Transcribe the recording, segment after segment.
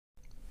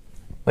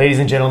Ladies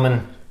and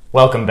gentlemen,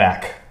 welcome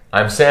back.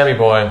 I'm Sammy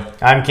Boy.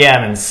 I'm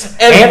Cammons.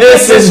 And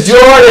this is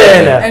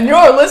Jordan! And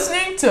you're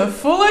listening to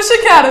Foolish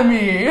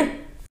Academy.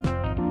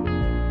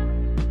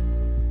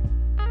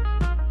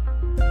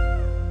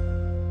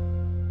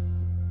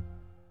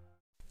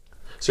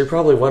 So you're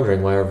probably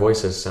wondering why our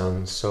voices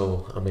sound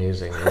so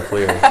amazing and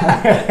clear. I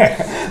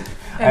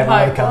have a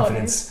lot of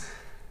confidence.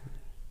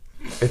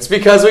 It's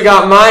because we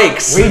got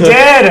mics! We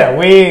did!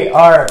 We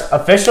are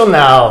official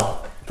now.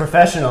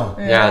 Professional.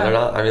 Yeah, they're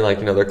not,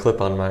 they're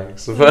clip-on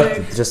mics.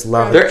 But Just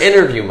love they're it.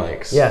 interview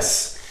mics.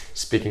 Yes.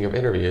 Speaking of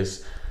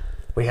interviews,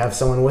 We have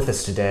someone with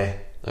us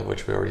today. of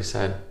which we already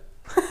said.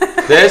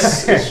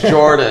 This is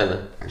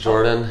Jordan.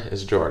 Jordan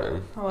is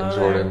Jordan. Hello And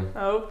Jordan.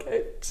 there.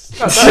 Okay.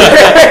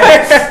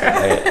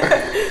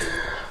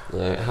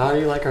 How do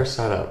you like our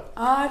setup?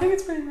 I think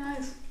it's pretty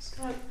nice. It's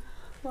got a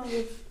lot of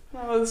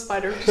the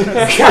spider.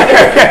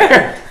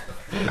 That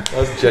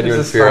was genuine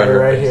There's a fear on spider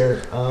your right face.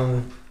 here.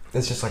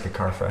 It's just like a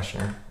car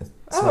freshener. It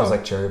smells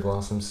like cherry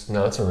blossoms.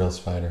 No, it's a real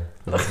spider.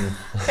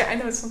 Okay, I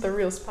know it's not the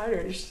real spider.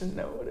 I just didn't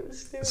know what it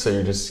was doing. So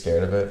you're just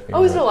scared of it?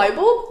 Oh, is it a light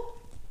bulb?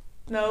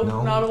 No,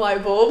 No. not a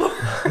light bulb.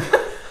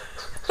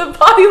 The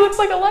body looks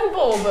like a light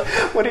bulb.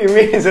 What do you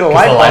mean? Is it a The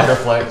light light bulb?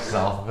 reflects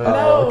off of it.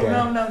 No, okay.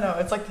 no.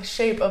 It's like the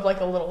shape of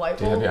like a little light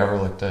Dude, bulb. have you ever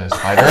looked at a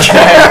spider?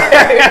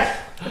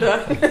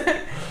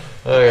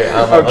 Okay,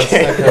 let's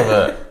think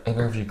of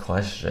interview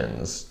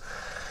questions.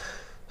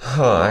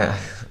 Oh,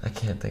 I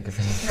can't think of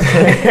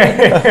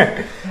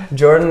anything.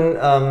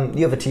 Jordan,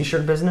 you have a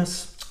t-shirt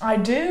business? I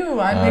do.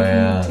 I'm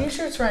making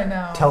t-shirts right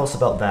now. Tell us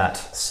about that.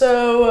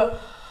 So,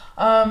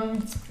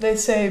 they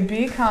say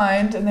be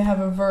kind, and they have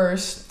a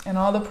verse, and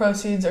all the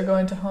proceeds are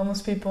going to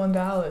homeless people in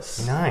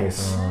Dallas.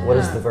 Nice. What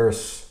is the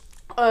verse?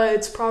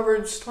 It's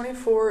Proverbs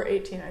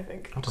 24:18, I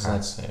think. What does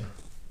that say?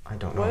 I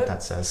don't know what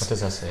that says. What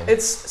does that say?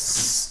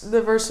 It's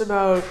the verse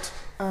about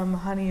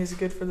honey is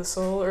good for the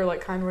soul, or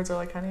like kind words are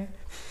like honey.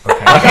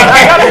 Okay.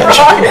 I got it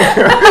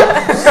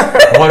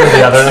wrong. One or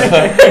the other.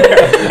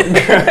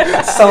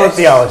 Solid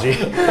theology.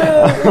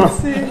 Let's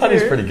see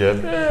Honey's here. pretty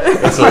good.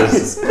 That's what it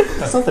is.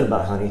 Something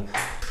about honey.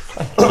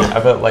 I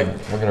bet we're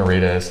gonna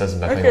read it. It says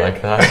nothing Okay.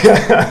 like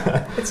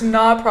that. It's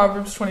not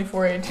Proverbs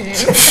 24:18.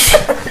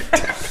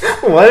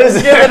 What is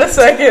it? Give it a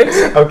second.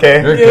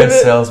 Okay. You're a Give good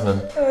it-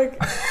 salesman.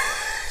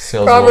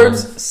 Saleswoman.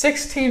 Proverbs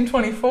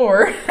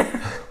 16:24.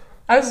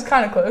 I was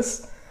kind of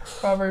close.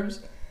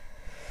 Proverbs.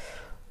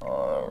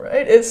 All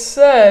right. It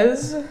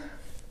says,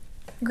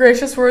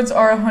 "Gracious words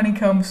are a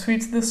honeycomb,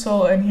 sweet to the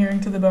soul and hearing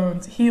to the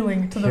bones,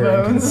 healing to the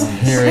bones."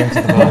 Hearing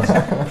to the bones.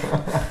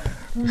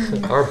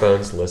 Our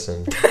bones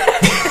listen. Do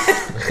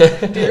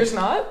yours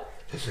not?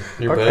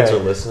 Your Okay. bones are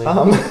listening.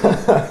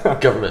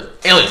 Government.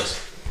 Aliens.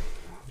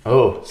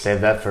 Oh,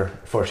 save that for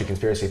Fortune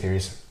conspiracy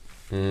theories.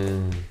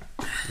 Mm.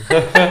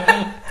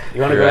 You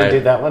want to go Right. and do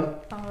that one?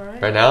 All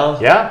right. Right now?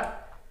 Yeah.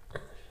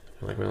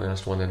 We only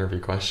asked one interview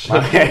question.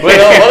 Okay. Wait,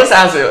 no, we'll just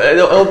ask it.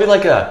 It'll be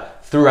like a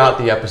throughout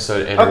the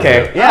episode interview.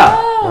 Okay. Yeah.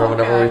 Or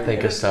whenever okay. we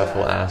think of stuff,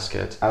 we'll ask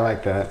it. I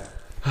like that.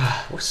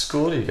 What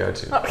school do you go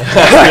to?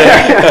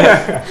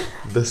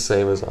 The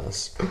same as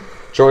us.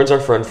 Jordan's our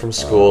friend from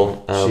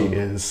school. She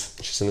is.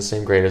 She's in the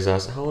same grade as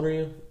us. How old are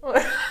you? Oh,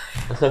 is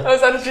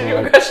that a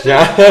genuine question?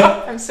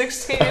 Yeah. I'm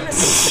 16.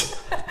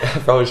 I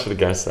probably should have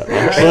guessed that. I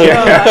Actually.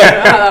 don't know how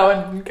that one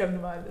didn't come to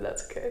mind, but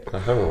that's okay.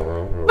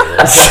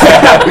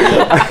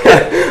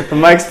 The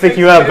mics pick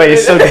you up, but you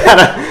still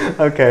gotta.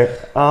 Okay.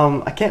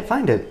 I can't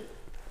find it.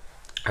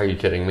 Are you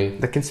kidding me?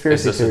 The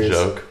conspiracy Is this theories.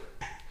 a joke?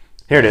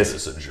 Here it Is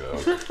is. this a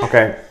joke?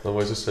 Okay. My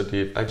voice is so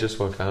deep. I just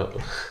woke up.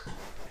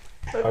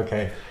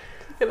 Okay.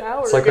 An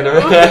hour It's like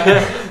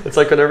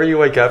ago. whenever you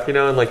wake up,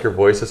 and like your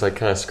voice is like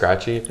kind of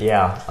scratchy.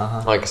 Yeah.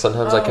 Like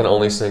sometimes I can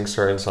only sing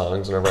certain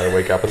songs whenever I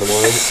wake up in the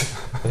morning.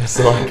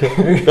 So like,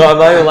 no, I'm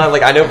not even lying.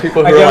 Like I know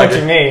people who I are get like, what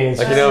you mean.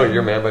 like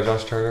 "You're Man" by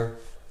Josh Turner.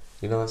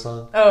 You know that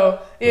song? Oh,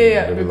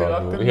 yeah. Maybe Maybe love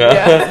lock them. them. Yeah.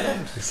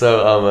 Yeah.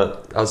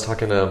 So I was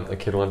talking to a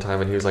kid one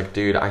time, and he was like,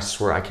 "Dude, I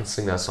swear I can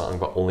sing that song,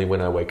 but only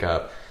when I wake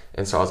up."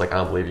 And so I was like, "I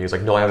don't believe you." He was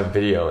like, "No, I have a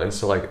video." And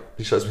so like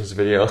he shows me his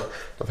video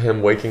of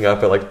him waking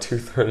up at like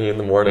 2:30 in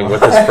the morning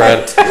with his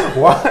friend.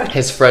 What?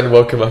 His friend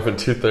woke him up at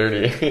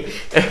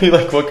 2:30, and he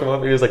like woke him up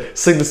and he was like,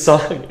 "Sing the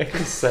song," and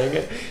he sang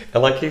it,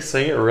 and like he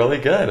sang it really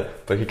good,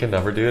 but he can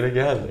never do it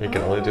again. He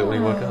can only do it when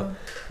he woke up.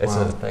 It's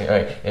a thing. All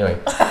right. Anyway,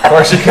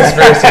 Fortune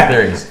conspiracy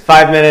theories.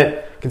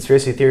 5-minute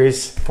conspiracy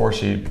theories.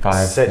 Fortune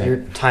 5. Set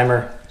your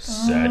timer.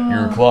 Set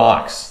your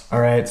clocks.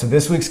 All right. So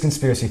this week's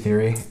conspiracy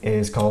theory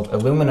is called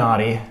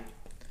Illuminati,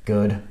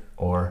 good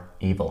or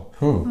evil.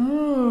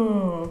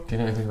 Ooh. Do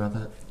you know anything about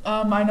that?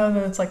 I know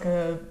that it's like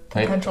a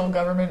potential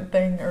government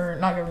thing, or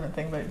not government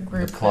thing, but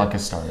group. The clock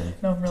is started.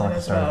 No one really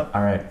knows about.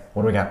 All right.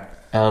 What do we got?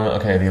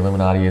 Okay, the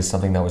Illuminati is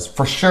something that was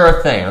for sure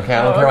a thing. Okay,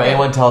 I don't care what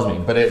anyone tells me,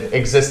 but it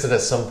existed at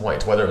some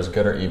point, whether it was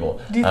good or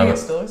evil. Do you think it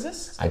still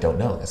exists? I don't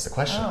know. That's the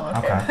question. Oh,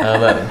 okay.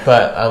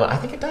 Okay. I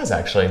think it does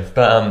actually.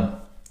 But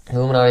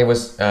Illuminati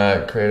was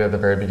created at the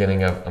very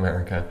beginning of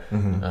America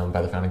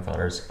by the founding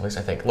fathers. At least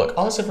I think. Look,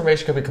 all this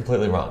information could be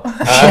completely wrong.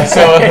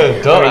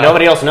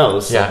 Nobody else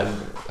knows. Yeah,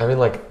 I mean,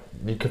 like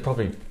you could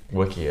probably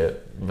wiki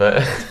it,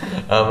 but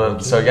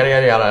so yada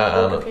yada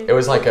yada. It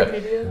was like a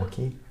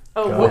Wookie?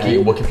 Oh, Go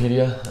ahead.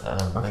 Wikipedia.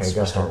 Okay, That's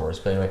go for Star ahead. Wars,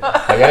 but anyway,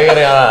 yada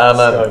yada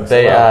yada.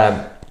 So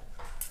loud.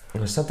 It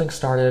was something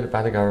started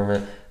by the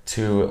government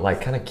to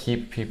like kind of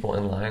keep people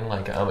in line.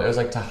 Like it was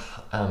like to.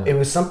 It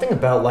was something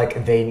about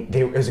like they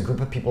it was a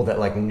group of people that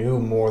like knew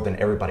more than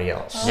everybody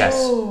else. Yes,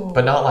 Oh.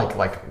 but not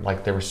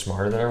like they were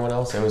smarter than everyone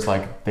else. It was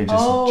like they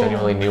just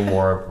genuinely knew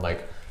more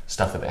like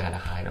stuff that they had to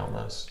hide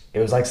almost. It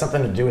was like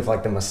something to do with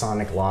like the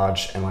Masonic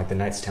Lodge and like the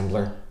Knights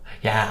Templar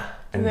Yeah.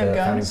 and Do they the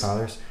have founding guns?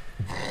 fathers.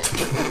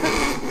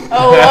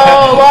 Oh,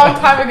 a long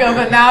time ago,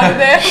 but now do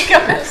they have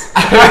guns?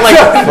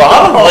 Like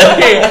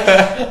probably.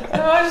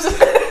 No, I just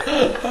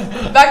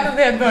back then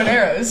they had bow and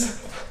arrows.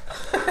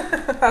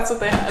 That's what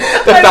they had.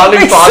 The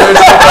founding fathers.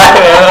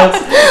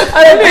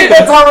 I don't think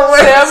that's how it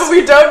works. Sam,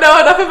 we don't know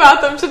enough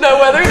about them to know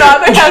whether or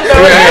not they had bow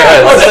and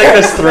Yeah, arrows. let's think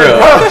this through.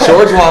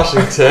 George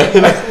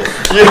Washington.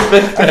 You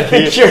think that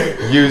he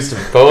used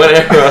bow and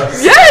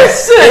arrows?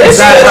 Yes. Is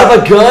that Have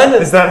a gun?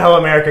 Is that how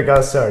America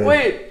got started?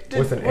 Wait.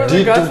 With an were arrow.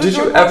 there guns with Did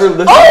you George ever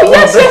Washington? listen? Oh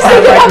yes, yes, they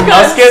did have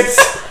guns. Muskets.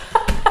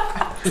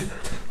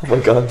 Oh my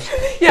gosh.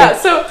 Yeah,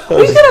 so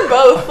we could have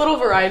both. Little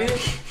variety.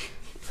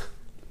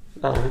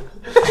 Alright,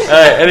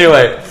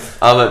 anyway.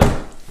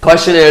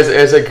 Question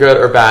is it good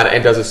or bad,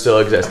 and does it still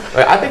exist?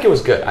 I think it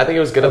was good. I think it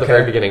was good at the Okay.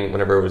 very beginning,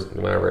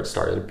 whenever it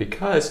started,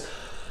 because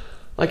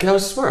like that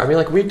was smart. I mean,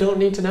 like we don't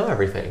need to know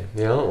everything,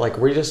 you know. Like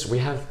we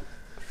have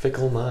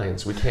fickle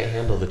minds. We can't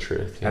handle the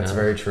truth. You That's know?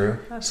 very true.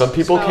 Some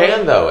people So-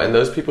 can though, and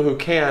those people who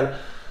can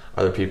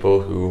are the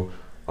people who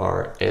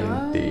are in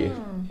the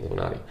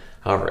Illuminati.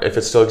 However, if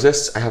it still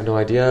exists, I have no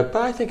idea,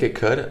 but I think it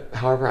could.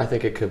 However, I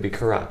think it could be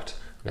corrupt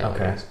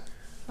nowadays.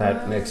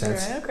 That makes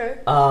sense. Okay.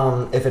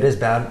 If it is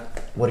bad,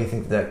 what do you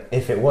think that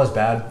if it was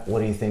bad, what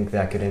do you think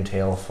that could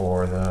entail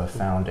for the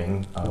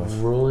founding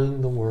of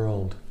Ruling the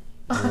world.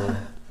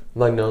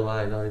 Like no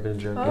lie, not even a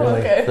joke. Oh, Really?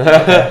 okay.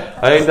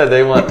 I think that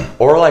they want,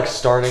 or like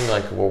starting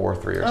like World War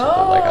III or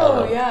something. Like I don't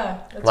know. Yeah.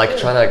 That's Like good.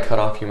 trying to cut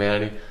off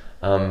humanity,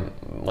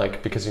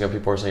 like because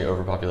people are saying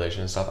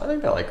overpopulation and stuff. I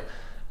think that like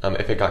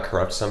if it got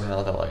corrupt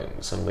somehow, that like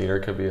some leader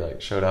could be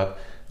like showed up,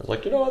 and was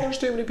like, you know what, there's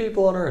too many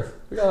people on Earth.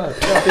 We gotta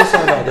do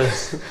something about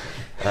this.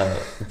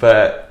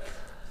 But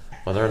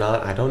whether or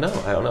not, I don't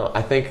know.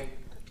 I think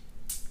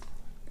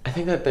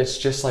that it's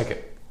just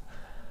like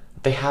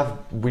they have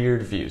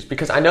weird views,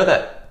 because I know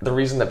that the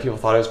reason that people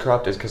thought it was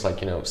corrupt is because like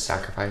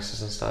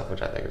sacrifices and stuff,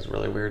 which I think is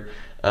really weird.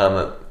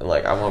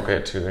 Like I won't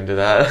get too into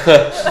that,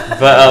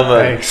 but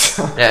Thanks.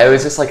 yeah, it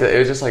was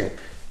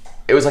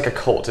like a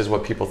cult is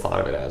what people thought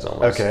of it as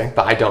almost. Okay.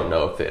 But I don't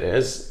know if it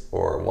is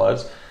or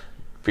was,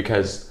 but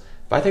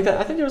I think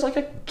it was like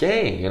a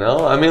gang, you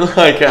know? I mean,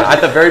 like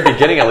at the very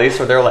beginning at least,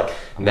 where they're like,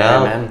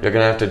 now man. you're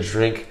gonna have to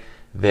drink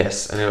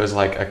this, and it was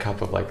like a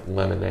cup of like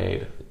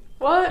lemonade.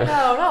 What? No,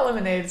 not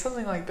lemonade.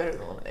 Something like better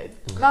than lemonade.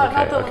 Not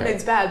that Okay.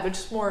 lemonade's bad, but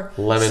just more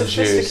Lemon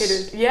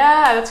sophisticated. juice.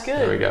 Yeah, that's good.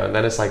 There we go. And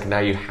then it's like, now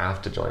you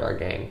have to join our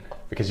gang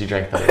because you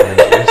drank the lemon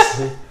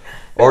juice.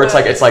 Or it's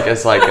like a,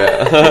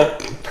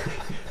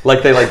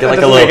 like they like get like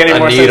a doesn't make any little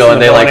more a sense needle than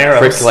and they the bow like and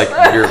prick arrows. like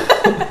your,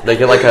 they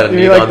get like a mean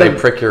needle like and the- they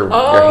prick your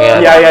Oh.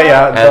 hand.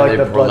 Yeah. And like they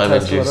the pour blood lemon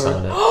test or juice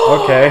whatever. on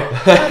it. Okay.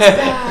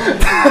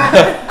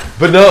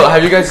 But no,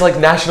 have you guys like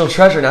National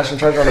Treasure on the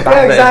back Yeah,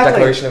 of the exactly.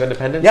 Declaration of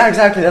Independence? Yeah,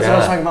 exactly. That's what I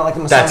was Yeah. talking about, like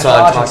the Masonic That's what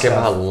I'm Lodge and talking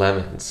stuff. about,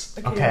 lemons.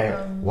 Okay.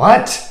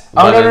 What?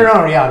 Oh Lemon.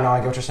 no. Yeah, no. I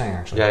get what you're saying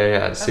actually.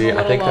 Yeah. See, a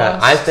I think little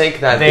that lost. the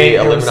there was,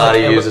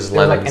 Illuminati like, uses there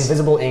was, like lemons.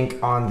 invisible ink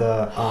on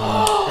the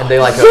And they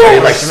like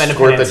Declaration of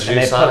squirt the Independence, and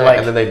they juice put, on it, like-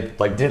 and then they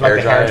like did like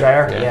the hair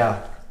dryer. it. Yeah.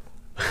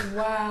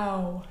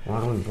 Wow. Why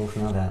don't we both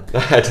know that?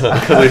 I don't know,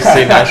 because we've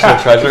seen National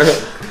Treasure.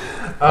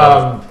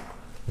 But-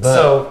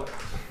 So,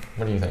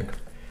 what do you think?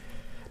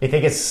 Do you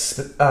think it's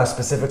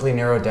specifically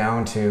narrowed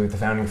down to the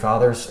founding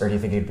fathers, or do you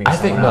think it'd be? I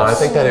think someone no. I else?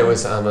 think that it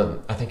was. I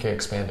think it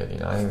expanded. You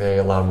know, I think they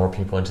allowed more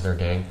people into their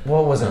gang.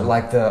 What was it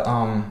like the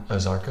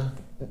Ozarka.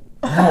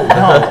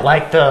 No,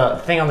 like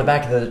the thing on the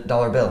back of the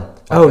dollar bill.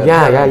 Oh Like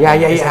yeah.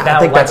 Isn't I that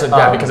think like,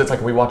 that's because it's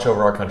like we watch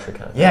over our country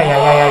kind of.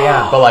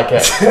 Yeah. But like,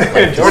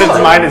 like Jordan's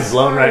mind is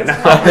blown right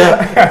now.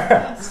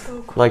 That's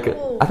so cool. like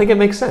I think it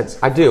makes sense.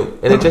 I do,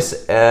 and it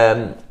just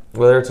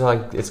whether it's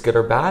like it's good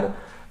or bad.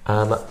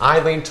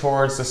 I lean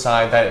towards the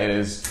side that it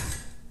is.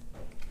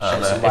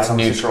 It's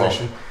neutral.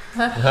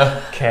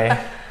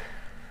 Okay.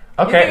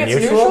 You think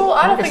it's neutral?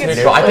 I don't think it's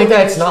Neutral. I think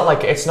that it's neutral. not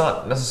like it's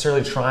not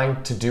necessarily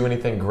trying to do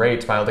anything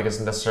great, but I don't think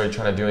it's necessarily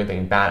trying to do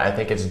anything bad. I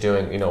think it's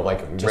doing,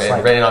 like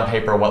written on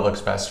paper what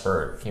looks best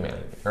for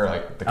humanity or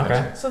like the country.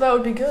 Okay. So that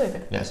would be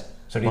good. Yes.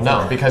 So do you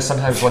Well, no, think- because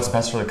sometimes what's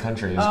best for the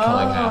country is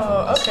killing half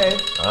of us. okay.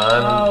 That's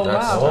wow.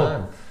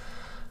 time.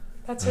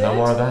 That's it? No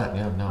more of that.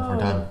 Yeah, no, we're Oh,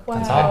 done.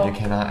 That's wow. it. You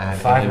cannot add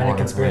 5 any minute more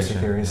conspiracy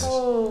information. theories.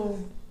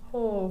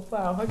 Oh,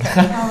 wow.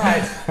 Okay. All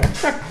right.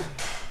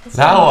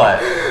 Now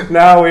what?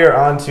 Now we are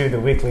on to the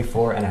weekly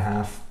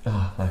 4.5.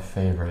 Oh, my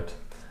favorite.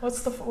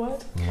 What's the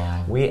what?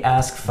 Wow. We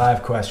ask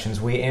 5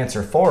 questions. We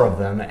answer 4 of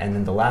them, and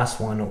then the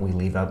last one we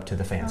leave up to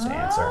the fans to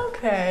answer.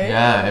 Okay.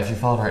 Yeah, if you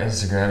followed our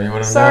Instagram, you would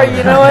have Sorry, known.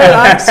 you know what?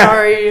 I'm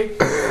sorry.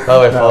 By the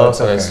way, follow us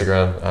on okay.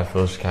 Instagram at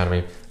Foolish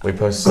Academy. We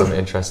post some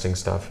interesting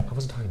stuff. I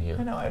wasn't talking to I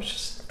you. know, I was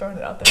just throwing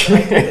it out there.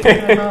 But I did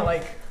it. I'm not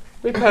like.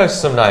 We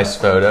post some nice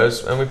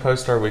photos, and we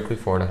post our weekly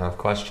 4.5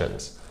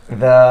 questions.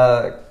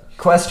 The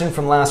question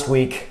from last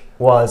week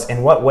was,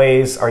 in what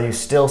ways are you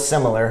still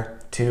similar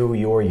to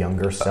your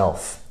younger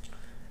self?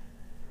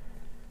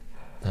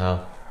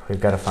 Oh. We've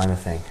got to find the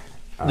thing.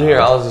 Here,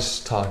 I'll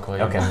just talk while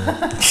you Okay.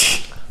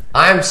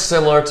 I'm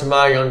similar to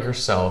my younger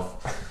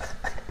self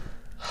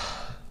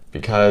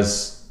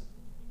because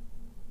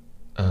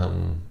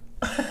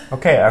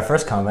Okay, our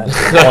first comment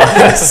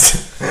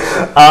was,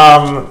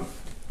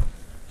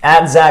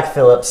 at Zach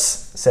Phillips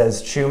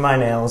says, chew my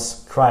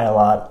nails, cry a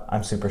lot,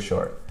 I'm super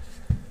short.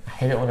 I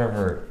hate it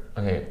whenever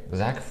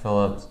Zach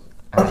Phillips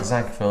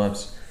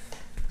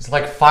he's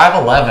like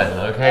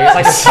 5'11", okay? He's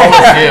like as tall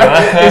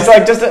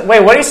as He's like, wait,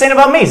 what are you saying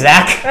about me,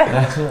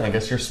 Zach? you. I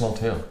guess you're small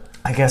too.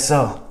 I guess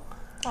so.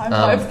 I'm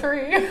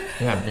 5'3".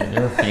 Yeah,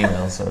 you're a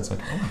female, so it's like,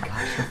 oh my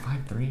gosh, you're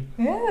 5'3".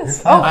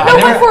 Yes. You're Oh, fine. no, I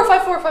never-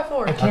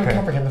 5'4". I can't Okay.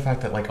 comprehend the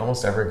fact that like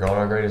almost every girl in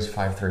our grade is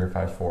 5'3" or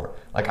 5'4".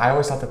 Like I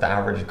always thought that the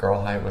average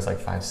girl height was like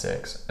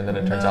 5'6", and then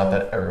it turns out No.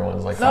 that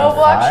everyone's like 5'5". No,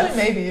 well, actually,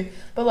 maybe.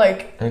 But,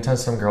 like, Anytime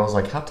some girl's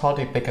like, how tall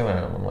do you think I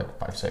am? I'm like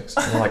 5'6".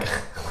 And they're like,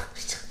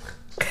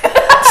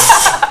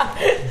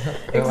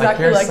 they're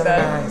Exactly "You're like so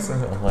that." nice."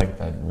 I'm like,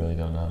 I really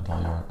don't know how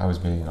tall you are. I was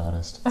being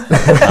honest. What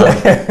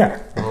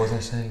was I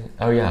saying?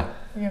 Oh yeah.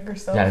 younger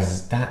self. Yeah,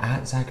 is that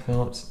at Zach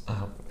Phillips?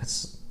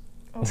 It's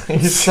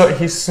he's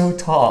so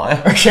tall. I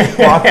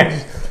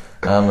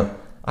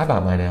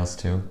bought my nails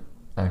too,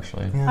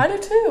 actually. I do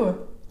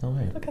too. No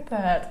way. Look at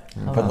that.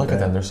 Oh, But look not at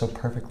them; bad. they're so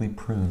perfectly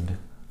pruned.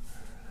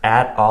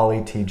 At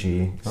Ollie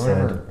TG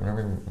said,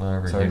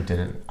 Whenever Sorry. you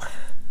didn't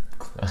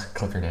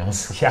clip your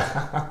nails.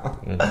 yeah.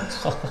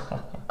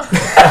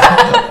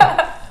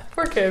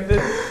 Poor kid. But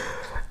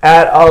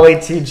At Ollie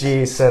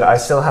TG said, I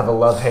still have a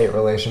love-hate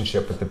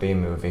relationship with the Bee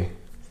Movie.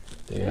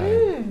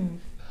 Yeah,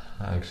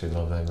 I actually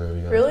love that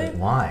movie. Really?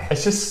 Why?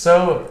 It's just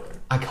so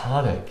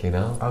iconic, you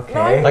know.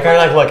 Okay. Like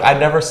look. I'd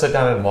never sit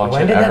down and watch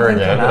When it did ever that thing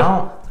again. come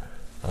out?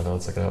 I don't know.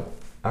 Let's look it up.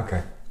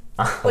 Okay.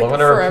 I Like, love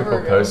whenever forever people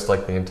ago. post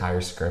like the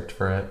entire script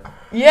for it.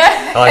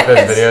 yeah. I like those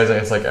videos. And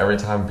it's like every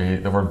time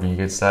the word "B"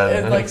 gets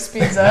said. It, like,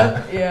 speeds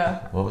up.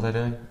 Yeah. What was I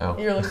doing? Oh,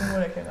 You're looking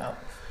when it came out.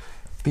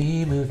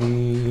 B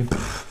movie.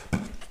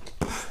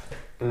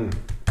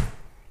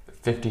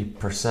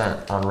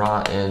 50% on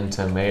Rotten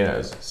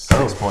Tomatoes.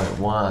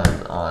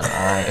 6.1 on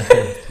I.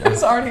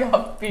 It's already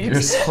off beat.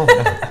 You're so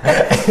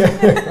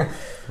bad.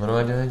 What am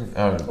I doing?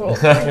 Oh, Well,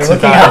 You're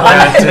looking at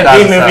when the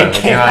Bee movie It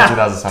came came out in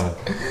out.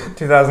 2007.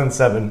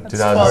 2007. That's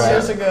 12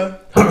 years ago.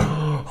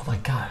 Oh my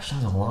gosh,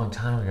 that was a long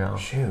time ago.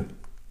 Shoot.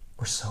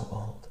 We're so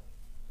old.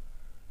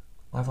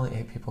 Why have only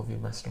 8 people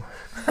viewed my story?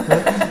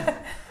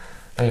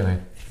 Anyway,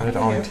 what did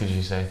Ollie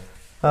TG say?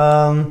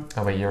 Oh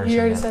wait, you He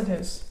already that. said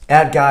his.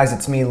 At Guys,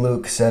 It's Me,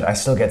 Luke said, I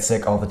still get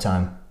sick all the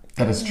time.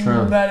 That is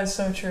true. That is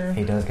so true.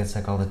 He does get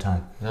sick all the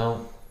time.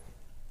 No.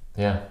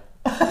 Yeah.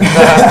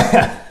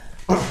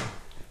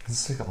 He's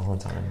sick all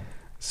the time.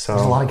 So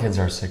There's a lot of kids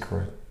that are sick.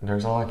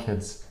 There's a lot of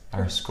kids at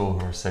our school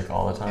who are sick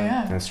all the time.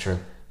 Yeah. That's true.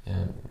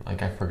 And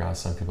like I forgot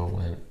some people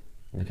went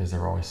because they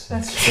were always sick.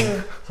 That's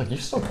true. It's like, you're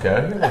still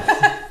good? You're like,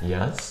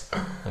 yes.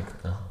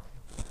 Like, no.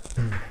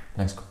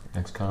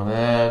 Next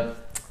comment.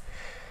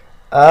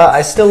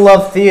 I still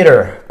love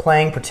theater,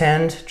 playing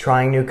pretend,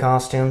 trying new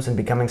costumes, and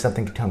becoming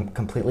something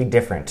completely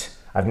different.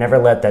 I've never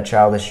let that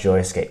childish joy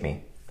escape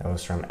me. That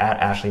was from at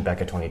Ashley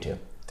Becca 22.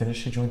 Didn't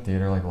she join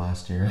theater like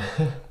last year?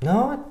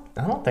 No,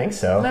 I don't think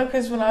so. No,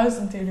 because when I was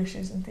in theater, she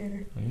was in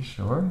theater. Are you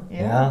sure?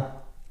 Yeah.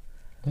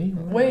 No, you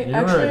weren't. Wait, You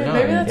actually, were- no,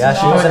 maybe you- that's Yeah,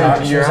 she not was in right.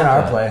 our, she was in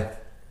our play.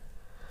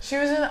 She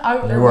was in.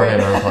 You weren't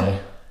in our play.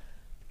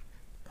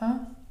 Huh?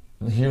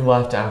 You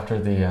left after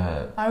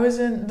the. I was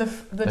in the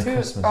The two.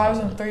 Christmas Or I was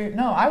in one. 3.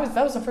 No, I was.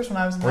 That was the first one.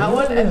 I was in Were that you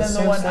one, in and the then the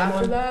Sam one Slam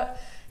after one?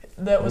 that.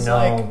 That was No,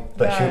 like.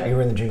 but that, you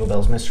were in the Jingle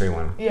Bells Mystery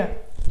one. Yeah.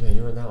 Yeah,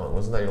 you were in that one.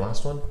 Wasn't that your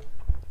last one?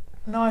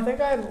 No, I think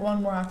I had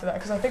one more after that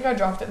because I think I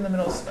dropped it in the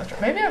middle of the semester.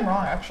 Maybe I'm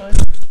wrong actually.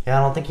 Yeah,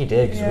 I don't think you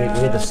did, because we Yeah.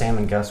 did the Sam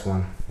and Gus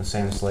one. The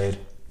Sam Slade.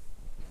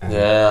 And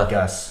Yeah.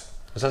 Gus.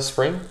 Was that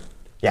spring?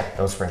 Yeah,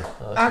 that was spring.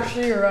 Oh, that's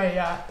Actually, you're right.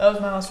 Yeah, that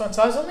was my last one.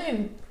 So I was only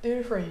in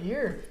theater for a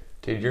year.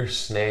 good. Dude, you're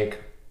Snake.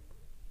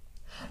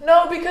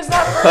 No, because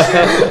that first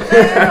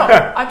year.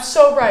 No. I'm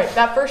so right.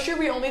 That first year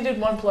we only did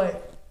one play.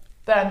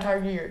 That entire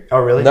year. Oh,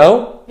 really?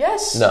 No?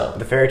 Yes. No.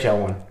 The fairy tale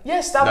one.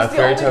 Yes, that That was the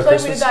Fairy only Tale play we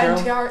Christmas did that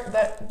Carol?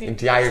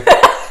 entire Entire.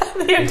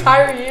 the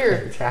entire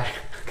year.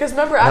 Because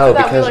remember after No,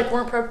 that because- we like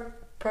weren't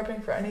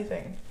prepping for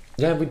anything.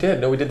 Yeah, we did.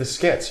 No, we did the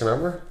skits.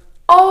 Remember?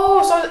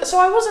 Oh, so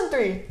I was in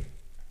 3.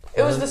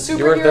 It was the superhero.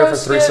 You weren't there for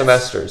 3 skits.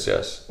 semesters.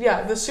 Yes.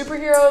 Yeah, the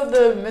superhero,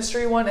 the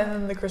mystery one, and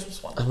then the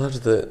Christmas one. I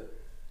loved the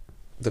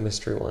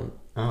mystery one.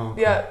 Oh.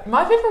 Yeah,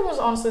 my favorite was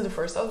honestly the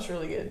first. That was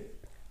really good.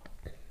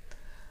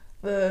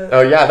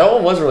 Oh yeah, that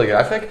one was really good.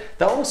 I think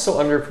that one was so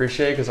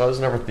underappreciated because I was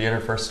whenever theater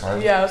first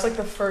started. Yeah, it was like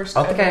the first.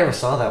 I don't think I ever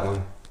saw that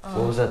one.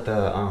 What was that?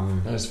 That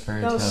was Fairy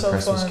That Tale was so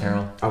Christmas fun.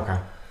 Carol. Okay.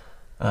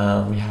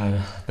 We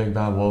had Big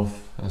Bad Wolf,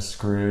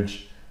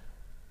 Scrooge.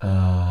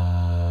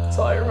 That's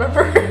all I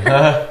remember.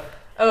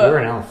 You were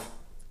an elf.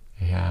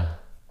 Yeah.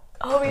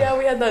 Oh yeah,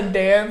 we had that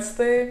dance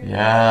thing.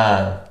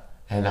 Yeah.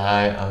 And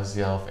I was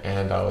the elf,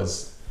 and I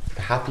was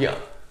the happy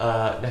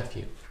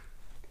nephew.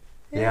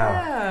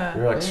 Yeah.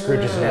 You were like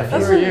Scrooge's Who nephew.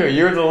 were you?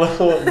 You were the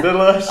little sheep.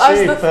 I was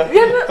I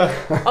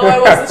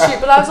was the sheep,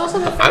 but I was also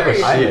the I'm a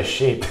fairy. I'm a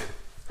sheep.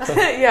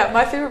 Yeah,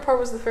 my favorite part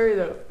was the fairy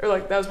though, or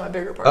like that was my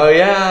bigger part. Oh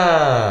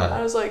yeah.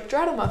 I was like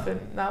Muffin,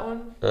 that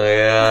one. Oh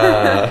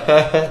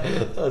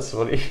yeah. That's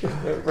funny.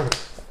 Remember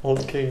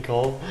Old King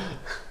Cole?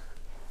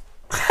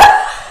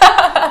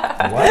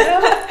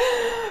 What?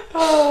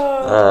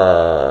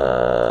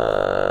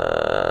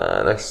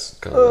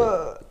 Next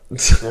comment.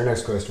 Our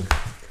next question.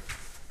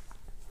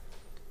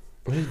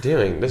 What are you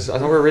doing? I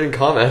thought we were reading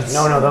comments.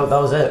 No, that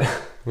was it.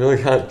 We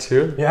only got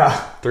 2? Yeah.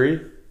 3?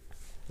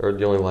 Or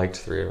you only liked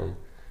 3 of them?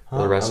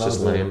 Huh? The rest Oh, that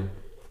just was it. lame.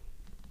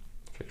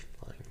 You're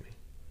lying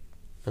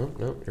to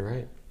me. No, you're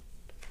right.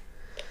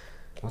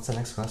 What's the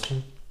next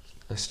question?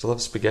 I still love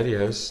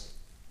SpaghettiOs.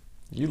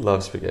 You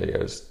love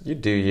SpaghettiOs. You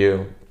do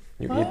you.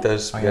 You What? eat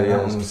those Oh, yeah, that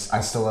SpaghettiOs. one's,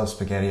 I still love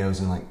SpaghettiOs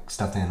and like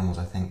stuffed animals,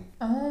 I think.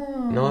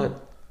 Oh. You know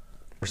what?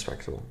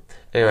 Respectable.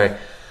 Anyway,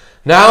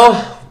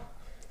 now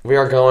we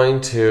are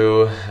going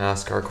to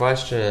ask our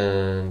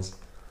questions.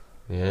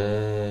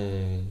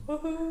 Yay.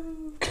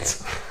 Woohoo.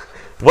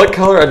 What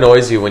color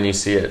annoys you when you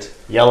see it?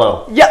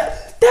 Yellow. Yeah,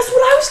 that's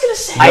what I was gonna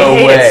say. I No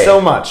hate way. it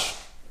so much.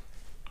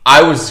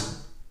 I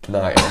was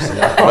not gonna say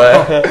that,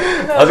 but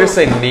I was gonna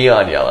say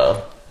neon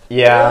yellow.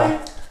 Yeah. Really?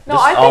 No,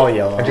 Just I think all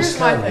yellow. Or Here's just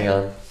my kind of thing.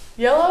 neon.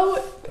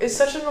 Yellow is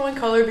such an annoying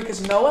color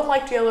because no one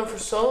liked yellow for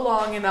so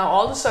long, and now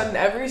all of a sudden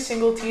every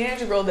single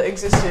teenage girl that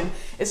existed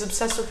is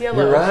obsessed with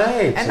yellow. You're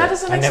right. And that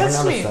doesn't I make never sense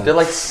to me. noticed that. They're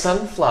like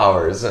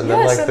sunflowers, and then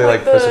Yes, like and they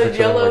like push a the picture of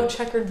yellow like,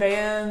 checkered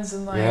vans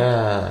and like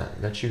yeah.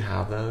 Don't you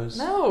have those?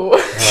 no.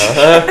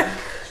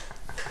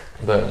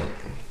 The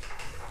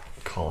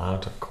call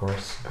out, of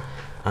course.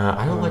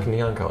 I don't like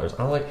neon colors. I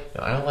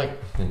don't like.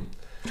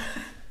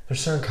 There's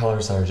certain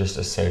colors that are just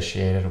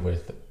associated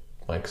with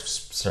like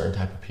certain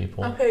type of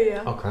people. Okay,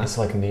 yeah. Okay. It's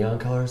like neon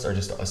colors are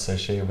just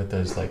associated with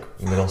those like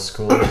middle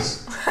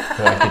schoolers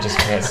who like you just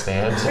can't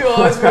stand. You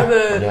always wear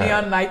the Yeah.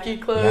 neon Nike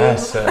clothes.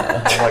 Yes,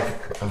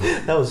 like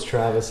That was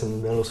Travis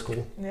in middle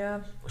school.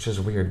 Yeah. which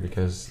is weird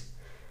because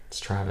it's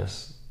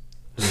Travis.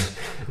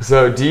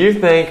 So, do you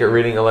think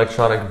reading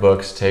electronic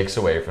books takes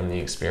away from the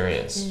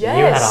experience? Yes.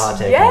 You had a hot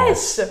take on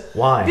yes.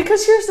 Why?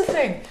 Because here's the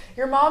thing.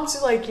 Your mom's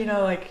like, you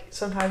know, like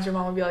sometimes your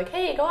mom will be like,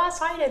 hey, go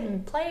outside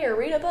and play or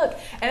read a book.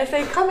 And if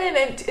they come in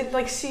and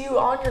like see you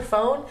on your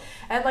phone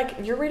and like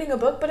you're reading a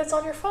book but it's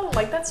on your phone,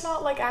 like that's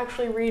not like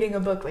actually reading a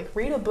book. Like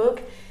read a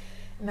book.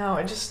 No,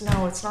 it's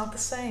not the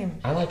same.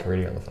 I like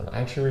reading on the phone. I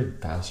actually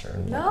read faster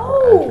and like, No.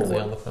 more accurately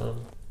on the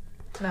phone.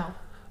 No.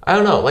 I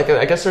don't know. Like,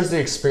 I guess there's the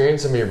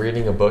experience of me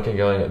reading a book and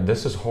going,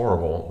 "This is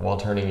horrible," while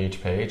turning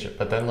each page.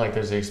 But then, like,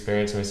 there's the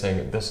experience of me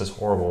saying, "This is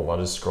horrible," while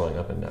just scrolling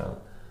up and down.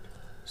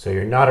 So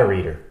you're not a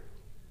reader.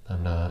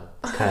 I'm not.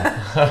 Okay.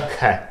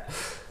 Okay.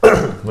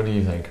 What do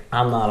you think?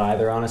 I'm not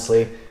either,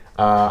 honestly.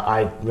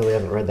 I really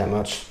haven't read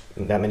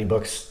that many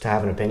books to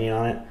have an opinion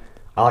on it.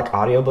 I like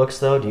audiobooks,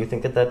 though. Do you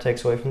think that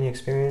takes away from the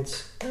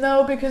experience?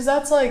 No, because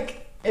that's like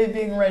it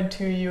being read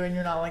to you and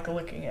you're not like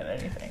looking at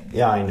anything.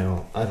 Yeah, I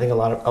know. I think a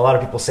lot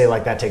of people say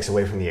like that takes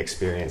away from the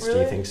experience. Do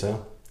Really? you think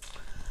so?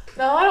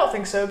 No, I don't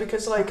think so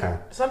because like Okay.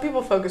 some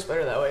people focus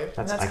better that way. And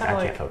I that's kind can't of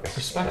like focus.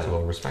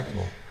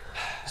 Respectable.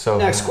 So,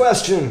 Next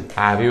question.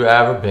 have you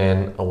ever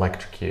been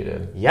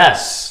electrocuted?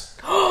 Yes.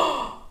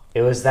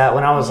 It was that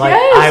when I was like,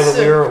 Yes!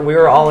 we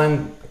were all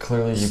in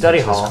Clearly, you Study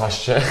picked this hall.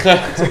 question.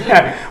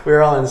 we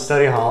were all in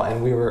study hall and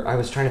I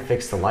was trying to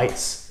fix the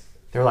lights.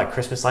 There were like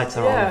Christmas lights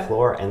that were on Yeah. the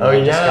floor and Oh I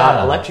yeah, just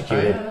got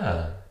electrocuted.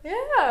 Oh, yeah.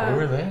 yeah. We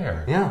were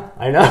there. Yeah,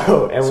 I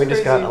know. And It's we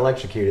just got crazy.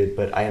 electrocuted,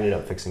 but I ended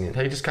up fixing it.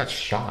 He just got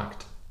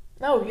shocked.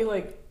 No, he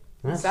like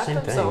That's the zapped same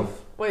himself.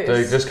 thing. Wait, So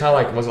he is- just kind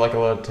of like, was it like a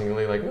little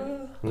tingly, like,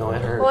 No, it well,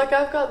 hurt. like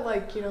I've got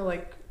like you know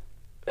like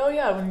oh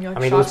yeah when you like I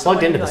mean, it shock was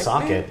plugged someone, into you, the like,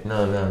 socket.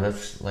 No,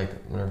 that's like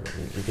whenever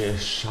you get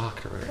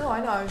shocked or whatever. No, I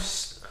know. I was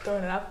just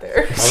throwing it out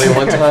there. I mean,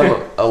 one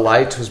time a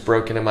light was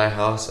broken in my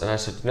house, and I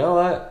said, "You know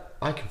what?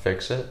 I can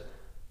fix it."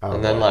 Oh,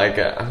 and then boy. like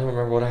I don't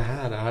remember what I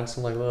had. I had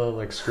some like little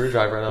like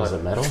screwdriver, and I Was was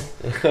it metal?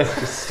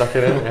 just stuck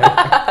it in there.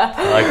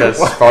 Like the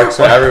sparks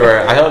were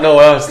everywhere. I don't know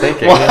what I was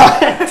thinking.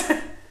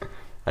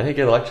 I didn't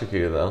get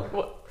electrocuted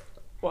though,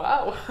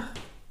 Wow.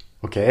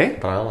 Okay.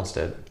 but I almost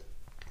did.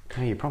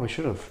 Hey, you probably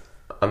should have.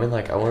 I mean,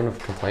 like I wouldn't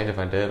have complained if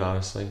I did.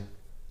 Honestly,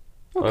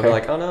 I would have Okay. been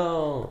like, "Oh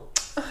no,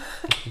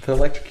 I feel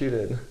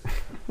electrocuted."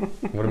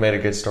 Would have made a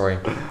good story.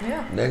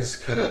 Yeah.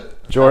 Next.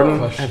 Jordan,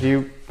 Question. have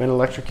you been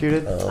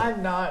electrocuted?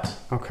 I'm not.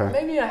 Okay.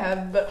 Maybe I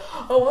have, but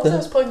once I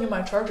was plugging in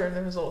my charger and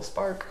there was a little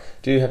spark.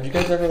 Dude, have you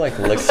guys ever like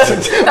licked?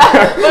 But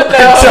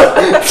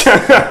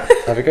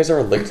no. Have you guys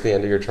ever licked the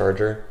end of your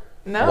charger?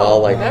 No, Well,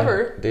 like,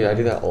 never. Dude, I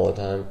do that all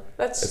the time.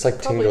 That's It's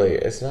like probably- tingly.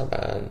 It's not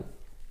bad.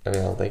 I mean,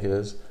 I don't think it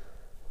is.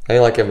 I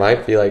mean, like, it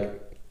might be like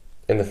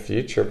in the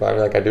future, but I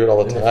mean, like, I do it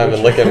all the In the time,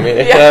 and look at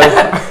me.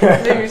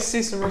 Yeah. Maybe you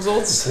see some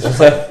results. It's just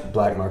like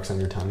black marks on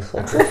your tongue.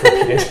 After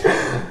repeated.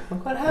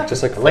 Look what happened.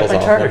 Just like I like falls my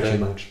off tartar one too day.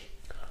 much.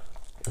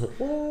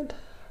 What?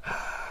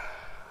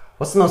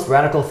 What's the most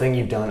radical thing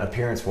you've done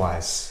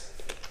appearance-wise?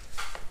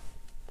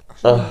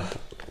 What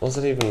does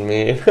it even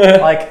mean?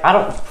 Like, I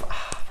don't...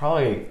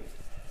 Probably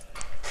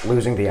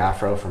losing the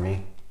afro for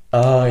me.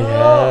 Oh,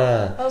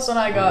 yeah. That was when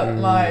I got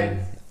my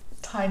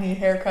tiny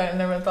haircut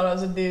and everyone thought I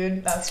was a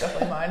dude. That's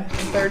definitely mine. In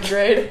 3rd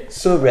grade.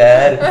 So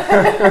rad.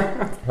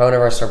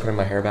 Whenever I start putting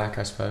my hair back,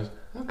 I suppose.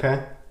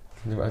 Okay.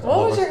 What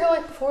was your hair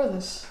like before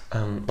this?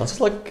 Let's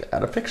look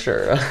at a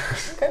picture.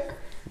 Okay.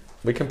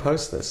 We can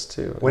post this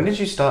too. When did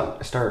you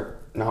start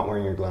not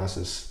wearing your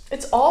glasses?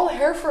 It's all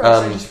hair for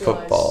us, I just realized.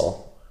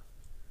 Football.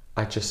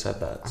 I just said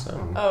that,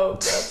 so. Oh,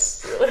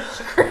 that's really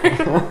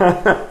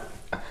awkward.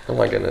 Oh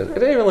my goodness. It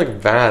didn't even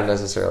look bad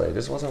necessarily. It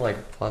just wasn't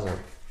like pleasant.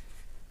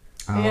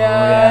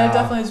 Yeah, it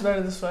definitely is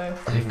better this way.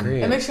 I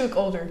agree. It makes you look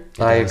older.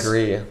 I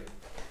agree. I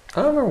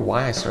don't remember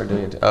why I started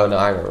doing it. Oh no,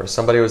 I remember.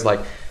 Somebody was like,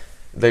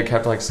 they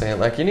kept like saying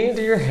like, you need to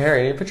do your hair,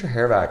 you need to put your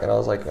hair back, and I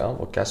was like,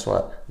 well, guess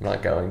what? I'm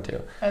not going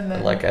to. And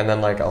then, And then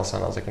all of a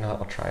sudden I was like, you know what?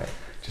 I'll try it.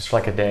 Just for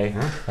like a day.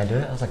 I did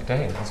it. I was like,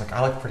 dang. I was like,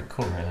 I look pretty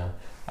cool right now.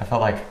 I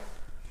felt like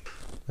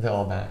with it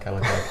all back, I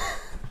look like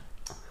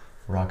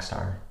rock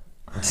star.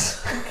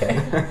 Okay.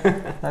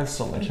 I have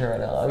so much hair right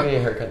now. I'm getting a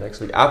haircut next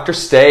week after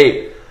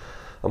state.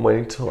 I'm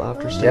waiting till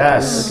after state.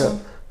 Yes.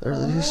 There's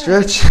a new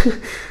stretch.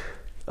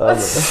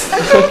 That's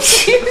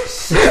such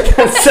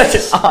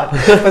an odd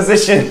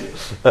position.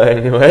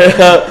 Anyway.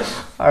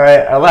 All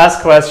right, our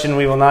last question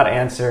we will not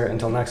answer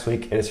until next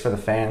week. It is for the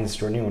fans.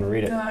 Jordan, you want to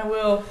read it? I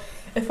will.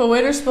 If a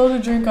waiter spilled a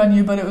drink on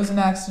you but it was an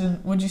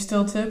accident, would you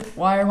still tip?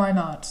 Why or why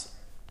not?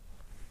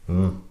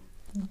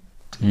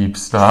 Deep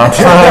stuff.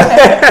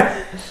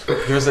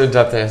 Give us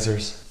in-depth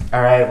answers.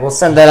 All right, we'll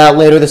send that out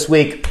later this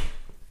week.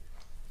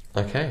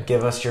 Okay.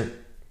 Give us your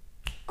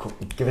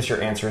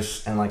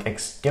answers and like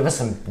give us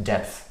some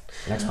depth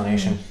and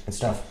explanation and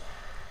stuff.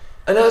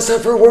 And now it's time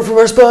for a word from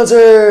our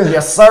sponsor.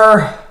 Yes,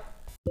 sir.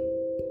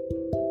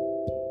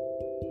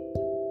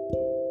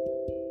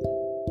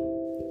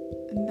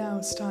 And now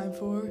it's time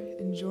for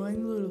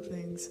Enjoying the Little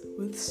Things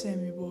with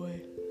Sammy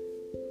Boy.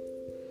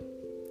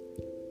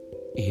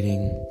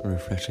 Eating a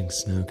refreshing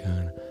snow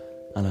cone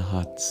on a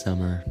hot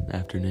summer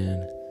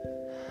afternoon.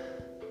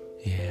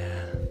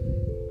 Yeah.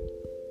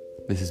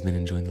 This has been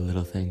Enjoying the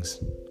Little Things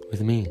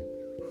with me.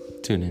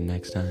 Tune in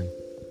next time.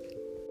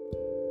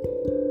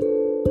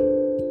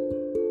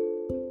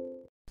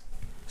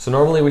 So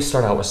normally we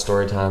start out with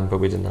story time, but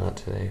we did not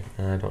today.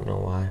 I don't know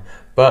why.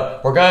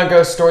 But we're going to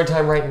go story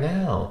time right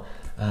now.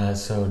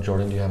 So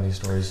Jordan, do you have any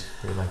stories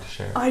you'd like to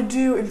share? I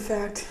do, in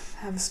fact,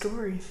 have a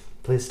story.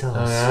 Please tell Oh,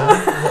 us.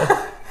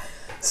 yeah?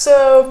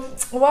 So,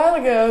 a while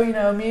ago,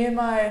 me and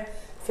my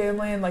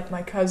family and,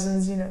 my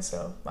cousins,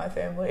 so my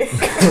family,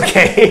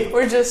 Okay.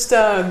 we're just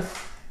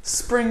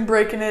spring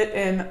breaking it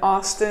in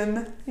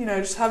Austin,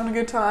 just having a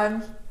good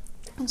time.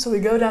 And so we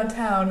go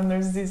downtown, and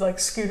there's these,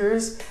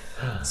 scooters.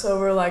 So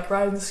we're,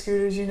 riding the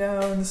scooters,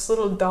 and this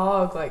little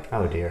dog,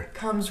 Oh dear.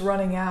 comes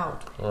running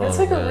out. And Oh, it's,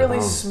 a man. really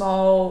Oh.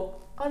 small,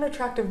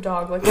 unattractive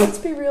dog. Let's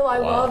be real, I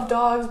Wow. love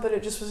dogs, but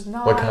it just was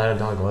not... What kind of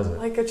dog was it?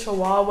 Like a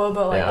chihuahua,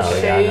 but Yeah, oh,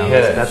 yeah, shaved. no,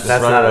 That's, Just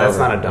that's run not it that's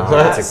over. not a dog.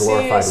 Yeah. That's a See,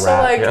 glorified so,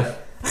 rat. Yeah.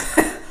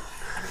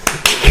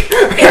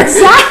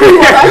 Exactly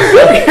what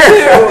I'm thinking.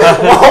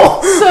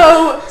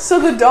 So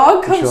the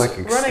dog comes Did you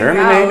running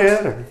exterminate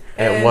out. it? Or?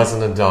 It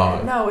wasn't a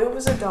dog. No, it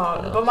was a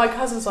dog. Oh. But my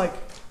cousin's like,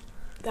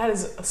 that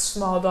is a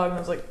small dog, and I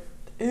was like,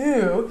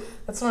 ew,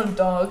 that's not a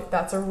dog,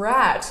 that's a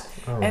rat.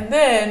 Oh. And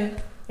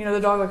then the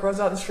dog runs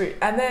out the street,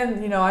 and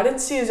then I didn't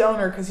see his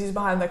owner because he's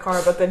behind the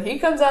car. But then he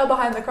comes out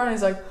behind the car and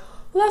he's like,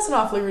 well, that's an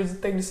awfully rude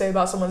thing to say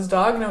about someone's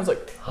dog. And I was like,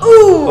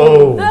 ooh,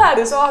 Oh. that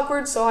is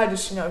awkward. So I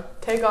just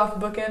take off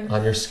booking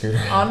On your scooter.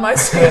 on my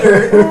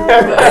scooter.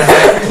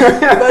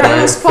 but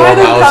it was quite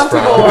Full house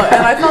uncomfortable, crowd.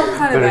 and I felt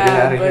kind of Better get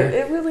bad. outta But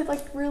here. it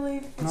really,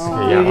 it's No,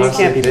 not- you it's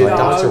can't not be a blamed.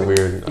 Dogs are dog.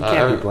 weird. You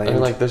can't be blamed. I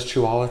mean, those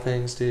Chihuahua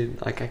things, dude.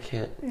 I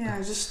can't. Yeah,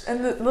 just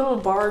and the little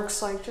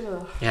barks,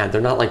 ugh. Yeah,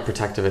 they're not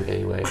protective in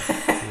any way.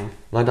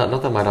 Not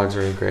that my dogs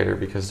are any greater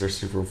because they're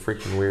super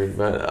freaking weird,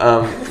 but they're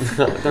I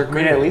mean,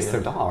 great. at least yeah.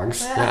 they're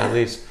dogs. Yeah, at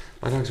least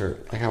my dogs are.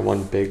 I got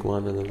one big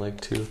one and then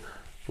two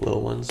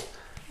little ones.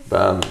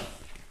 But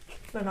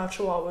They're not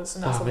chihuahuas,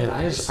 and that's oh what man, they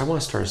I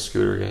want to start a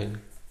scooter gang.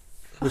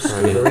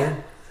 Really?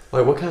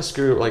 Like what kind of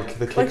scooter? Like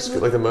the Like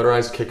kick, like the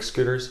motorized kick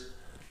scooters,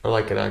 or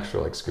like an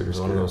actual scooter One of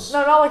scooter. those-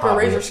 No, not like a Hot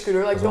razor Wheels.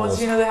 scooter, like Those the one of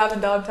ones those- they have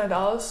in downtown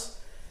Dallas.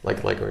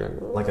 Like Like a They're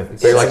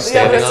like yeah,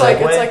 standing but it's on like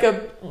it. it's like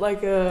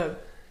a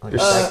Like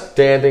You're a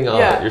standing on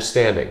yeah. it. You're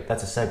standing.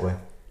 that's a Segway.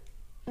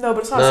 no, but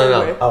it's not No,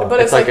 no, Segway. no. Oh,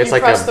 But it's it's like- like it's you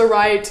like press a- the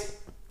right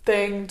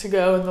thing to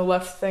go and the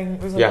left thing.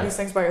 There's Yeah. these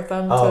things by your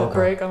thumb Oh, to okay.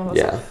 brake on the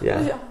Yeah.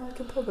 I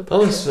can pull the I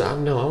want picture. to.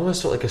 No, I want to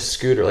start like a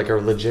scooter, like a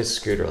legit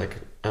scooter, like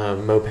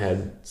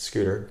moped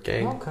scooter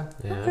gang. Okay.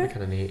 Yeah, that'd be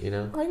kind of neat, you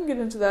know? I can get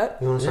into that.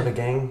 You want to start Yeah. a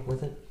gang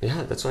with it?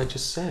 Yeah, that's what I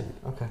just said.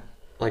 Okay.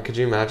 Like, could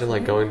you imagine,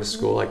 like, going to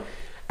school, like,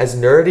 as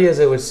nerdy as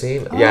it would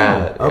seem?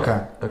 Yeah. Okay.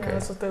 Yeah, Okay.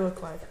 that's what they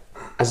look like.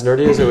 As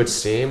nerdy as it would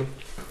seem,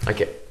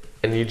 like,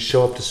 and you'd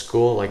show up to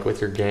school, like, with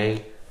your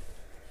gang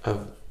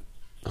of,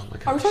 oh my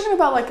gosh. Are we talking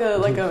about like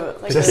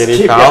Just Skinny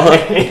keep pal.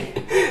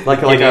 going.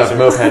 like a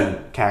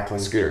moped cackling.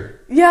 scooter.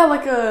 yeah,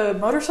 like a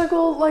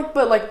motorcycle, like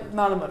but like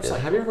not a Yeah. motorcycle.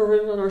 Have you ever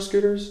ridden on our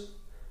scooters?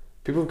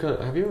 People come,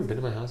 have you ever been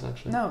to my house,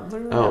 actually? No,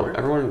 literally Oh, never.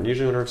 everyone,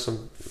 usually whenever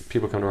some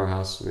people come to our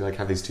house, we, like,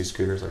 have these 2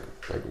 scooters, like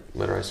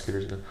motorized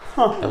scooters, you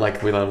know? And,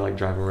 like, we let them, like,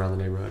 drive them around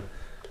the neighborhood.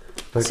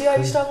 But, See, I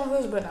used to have one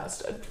of those, but now it's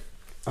dead.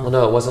 well,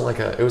 no, it wasn't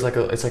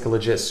it's like a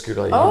legit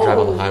scooter, like, you can drive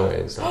on the Oh.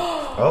 highway and stuff.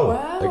 Oh.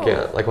 Wow. Like,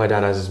 yeah, like, my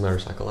dad has his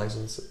motorcycle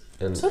license,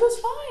 and So does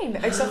mine,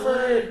 except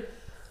for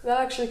that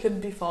actually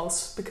could be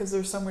false because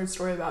there's some weird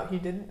story about he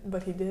didn't,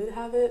 but he did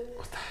have it.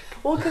 What the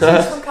heck? Well,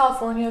 because he's from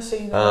California, so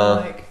you know,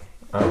 like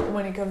Oh.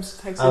 when he comes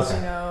to Texas, Okay.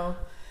 you know.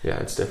 Yeah,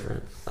 it's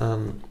different.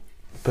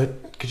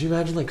 But could you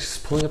imagine, like,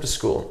 just pulling up to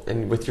school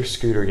and with your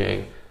scooter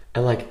gang,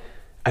 and, like,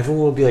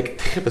 everyone would be like,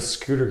 they have a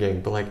scooter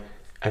gang, but, like,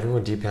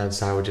 everyone deep down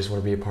inside would just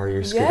want to be a part of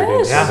your scooter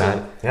gang so Yes.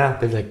 bad. Yeah.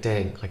 They'd be like,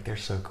 dang, like, they're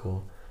so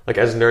cool. Like,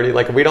 as nerdy,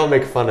 like, we don't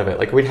make fun of it.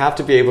 Like, we'd have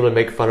to be able to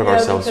make fun of Yeah,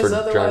 ourselves for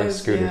because driving a otherwise,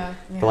 scooter. yeah.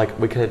 But, like,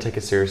 we couldn't take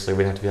it seriously.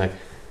 We'd have to be like,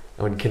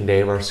 we can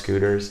name our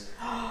scooters.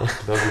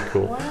 That'd be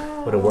cool.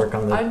 Wow. Would it work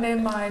on the I'd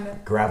name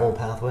mine. gravel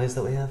pathways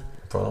that we have?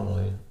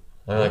 Probably.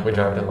 Like, we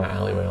drive it in my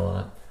alleyway a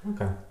lot.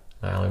 Okay.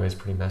 My alleyway's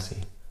pretty messy.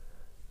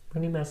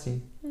 Pretty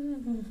messy.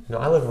 You know,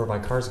 I live where my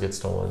cars get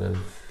stolen and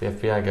the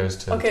FBI goes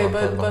to Okay, talk to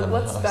but them behind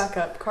let's the house. back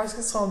up. Cars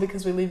get stolen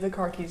because we leave the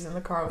car keys in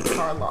the car with the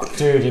car locked.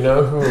 Dude, you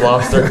know who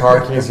lost their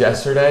car keys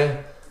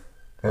yesterday?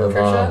 Oh, My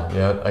mom.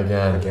 Yep,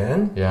 again.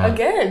 Again? Yeah.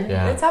 Again?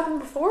 Yeah. It's happened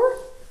before?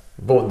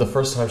 But the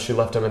first time she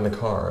left them in the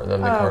car, and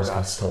then the Oh, cars got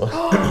gosh. stolen.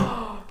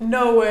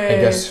 No way.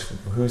 And guess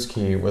whose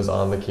key was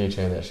on the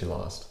keychain that she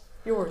lost?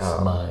 Yours.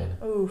 Mine.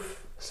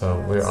 Oof.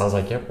 So Yes. I was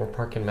like, yep, we're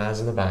parking Maz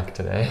in the back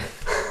today.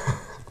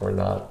 We're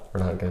not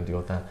gonna deal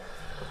with that.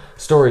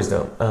 Stories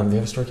though. Do you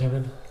have a story,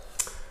 Cameron?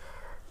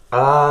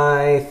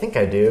 I think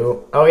I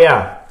do. Oh,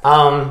 yeah.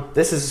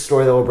 This is a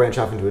story that will branch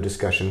off into a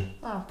discussion.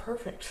 Oh,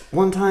 perfect.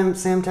 One time,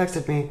 Sam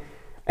texted me,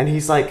 and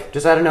he's like,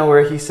 just out of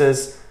nowhere, he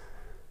says,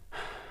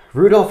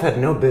 Rudolph had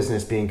no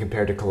business being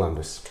compared to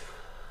Columbus.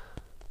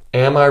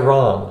 Am I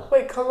wrong?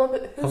 Wait,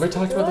 Columbus. Have we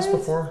talked about this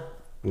before?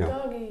 No.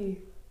 Doggy.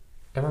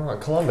 Am I wrong?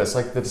 Columbus,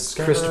 like the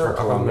discoverer Christopher of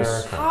Columbus.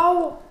 America.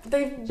 How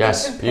they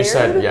Yes, compared? you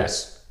said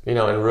yes. You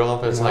know, in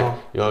Rudolph, it's No. like,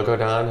 you'll go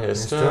down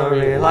history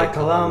Story like like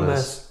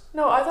Columbus. Columbus.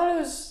 No, I thought it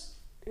was.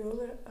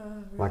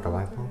 Like a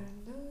light bulb?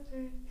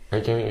 Are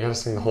you gotta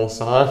sing the whole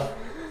song?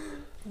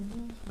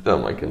 Oh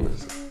my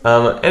goodness.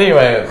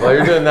 Anyway, while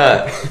you're doing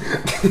that,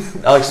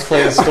 I'll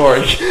explain the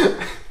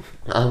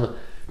story.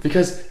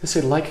 Because they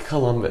say like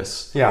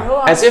Columbus. Yeah.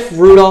 Hold on. As if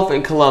Rudolph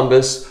and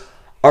Columbus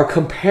are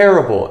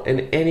comparable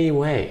in any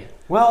way.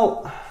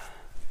 Well,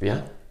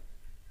 Yeah?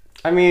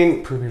 I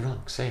mean, Prove me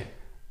wrong. Say it.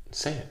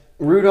 Say it.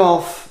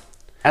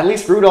 at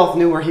least Rudolph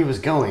knew where he was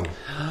going.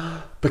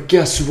 But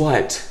guess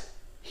what?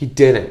 He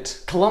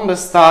didn't.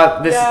 Columbus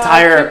thought this yeah,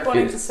 I entire... keep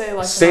wanting to say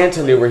like Santa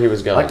Monopoly, knew where he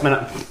was going.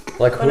 Like,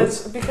 Like but who?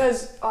 it's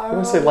because I You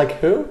want to say like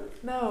who?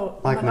 no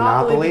Like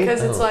Monopoly Monopoly?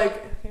 because it's Oh.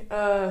 like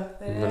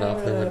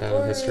Monopoly went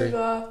down in history.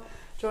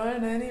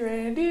 Join any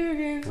reindeer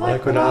games Like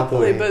like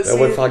Monopoly, but And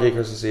one see, foggy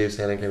Christmas Eve,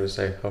 Santa came to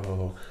say, ho ho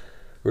ho.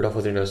 Rudolph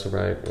with your nose so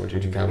bright, won't you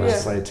do come Yeah. out?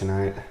 Sleigh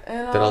tonight.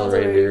 and Then all the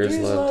reindeers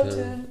loved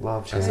him.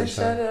 Love As they And chance.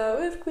 should. shout out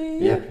with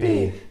glee,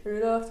 Yippee.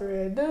 Rudolph the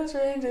red-nosed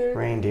reindeer.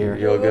 Reindeer.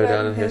 You'll go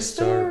down in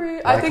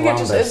history. I Like think it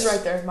just Columbus. is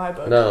right there in my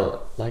book. No,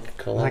 like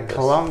Columbus. Like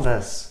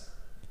Columbus.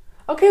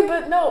 Okay,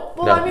 but no.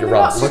 Well, No, I mean, you're they're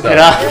wrong. not Look super- it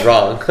up. You're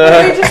wrong.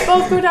 They just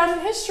both go down in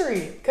history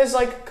because,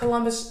 like,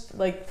 Columbus,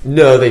 like,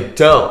 No, they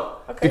don't.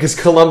 okay. Because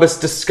Columbus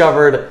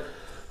discovered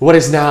what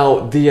is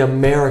now the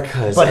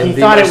Americas. But he and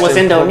the thought it most was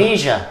important-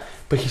 Indonesia.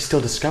 But he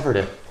still discovered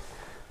it.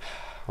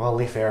 Well,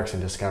 Leif Erikson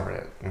discovered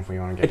it, if we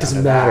want to get It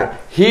doesn't down to matter.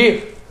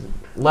 He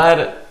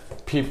led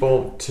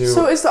people to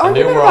so is the a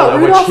new argument world about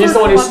in which Rudolph he's or the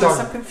one who Columbus? I'm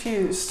started.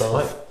 confused.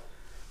 What?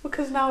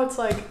 Because now it's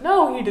like,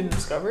 no, he didn't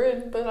discover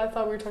it, but I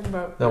thought we were talking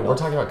about. No, we're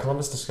talking about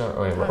Columbus discovered.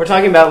 Wait, that. We're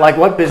talking about, like,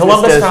 what business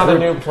Columbus does found a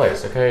new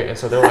place, okay? And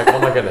so they're like, oh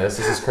my goodness,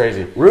 this is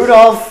crazy.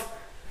 Rudolph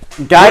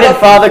guided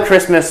Father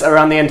Christmas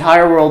around the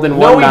entire world in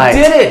No, one night.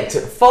 he didn't.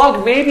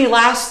 Fog maybe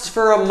lasts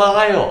for a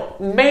mile.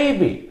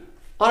 Maybe.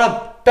 On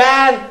a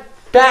bad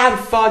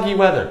foggy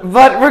weather.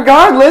 But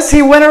regardless,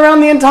 he went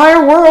around the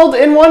entire world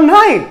in one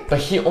night. But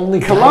he only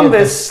guided the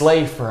Columbus-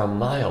 sleigh for a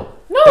mile.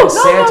 No, Then no,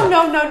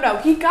 Santa- no.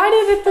 He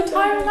guided it the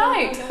entire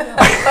night.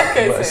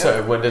 Okay, But,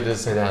 Sam. so when did it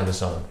say that in the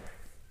song?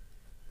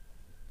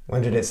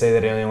 When did it say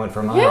that he only went for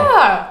a mile?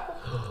 Yeah.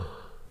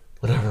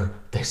 Whatever.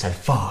 They said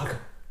fog.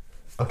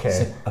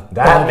 Okay. A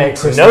That foggy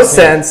makes Christmas no Eve.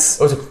 sense.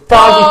 It was a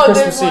foggy Oh,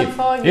 Christmas there's one Eve.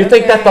 foggy, You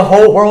think that okay. the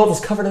whole world was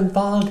covered in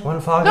fog? One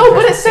foggy No,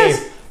 but it Christmas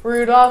says, Eve.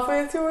 Rudolph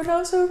with your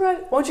nose so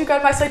bright. Won't you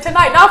guide my sleigh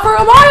tonight? Not for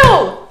a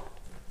mile.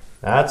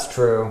 That's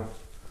true.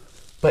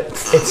 But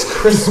it's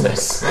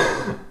Christmas.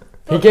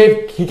 He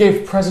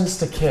gave presents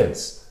to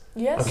kids.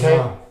 Yes. Okay.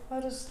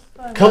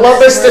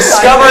 Columbus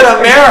discovered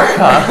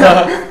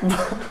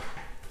America.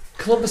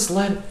 Columbus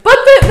led. But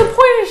the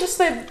point is just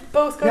they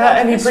both go down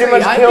and he history. pretty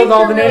much I killed think all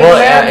you're the really Native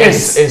bad.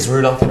 Americans. Is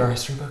Rudolph in our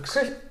history books?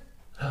 Chris-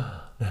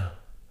 No.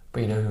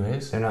 But you know who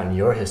is? They're not in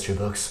your history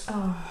books.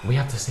 We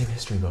have the same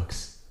history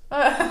books.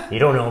 You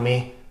don't know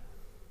me.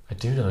 I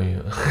do know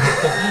you.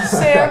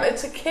 Sam,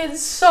 it's a kid's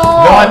song.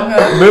 No,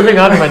 I'm moving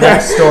on to my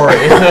next story.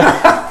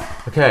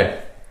 Okay.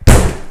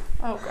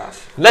 Oh gosh.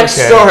 Next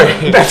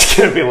story. That's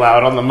gonna be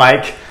loud on the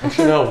mic.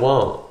 Actually, no, it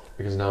won't.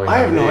 Because now we I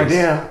have no these.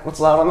 idea what's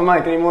loud on the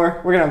mic anymore.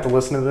 We're gonna have to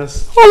listen to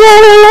this.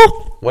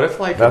 What if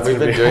like That's we've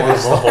gonna been be doing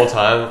this the horrible. whole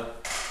time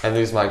and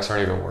these mics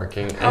aren't even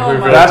working? And Oh we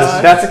my really God.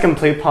 just That's a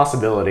complete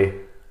possibility.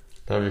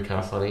 that would be kind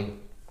of funny.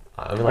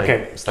 I mean, like,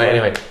 Okay, so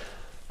anyway,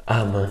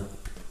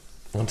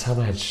 one time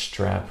I had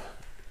strep,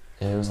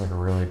 and it was like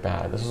really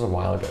bad. This was a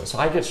while ago. So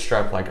I get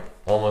strep like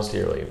almost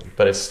yearly,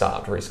 but it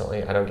stopped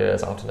recently. I don't get it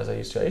as often as I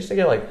used to. I used to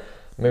get like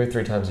maybe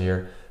 3 times a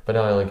year, but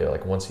now I only get it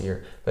like once a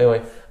year. But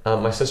anyway,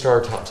 my sister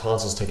had her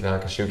tonsils taken out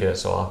because she would get it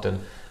so often.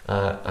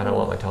 I don't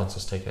want my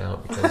tonsils taken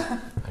out because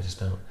I just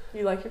don't.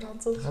 You like your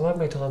tonsils? I like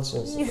my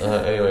tonsils.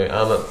 Anyway,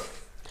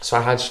 so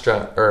I had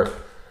strep,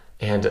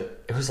 and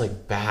it was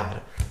like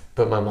bad,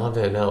 but my mom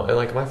didn't know. And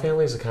like my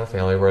family is the kind of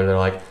family where they're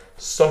like,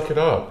 "Suck it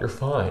up, you're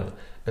fine."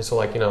 And so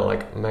like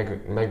like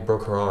Meg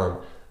broke her arm,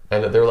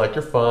 and they were like,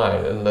 "You're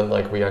fine." And then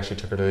like we actually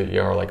took her to the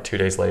ER like 2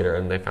 days later,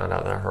 and they found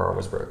out that her arm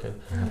was broken.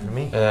 For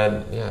me. And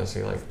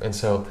then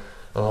so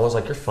my mom was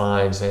like, "You're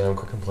fine, Sam.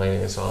 Quit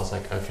complaining." And so I was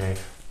like, "Okay,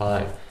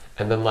 fine."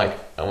 And then like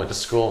I went to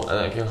school and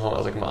then I came home. I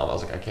was like, "Mom," I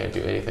was like, "I can't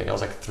do anything." I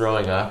was like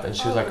throwing up, and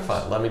she was like,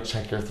 "Fine, let me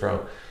check your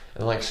throat."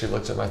 And like she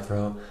looked at my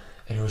throat,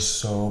 and it was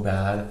so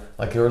bad.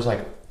 Like it was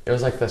like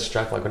the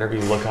strep. Like whenever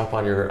you look up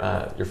on your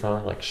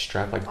phone, like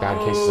strep, like bad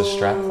cases of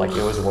strep. Like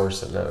it was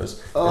worse than those.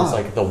 It was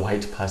like the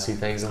white pussy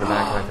things in the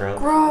back of my throat.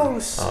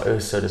 Gross. Oh, it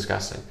was so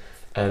disgusting.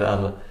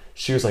 And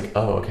she was like,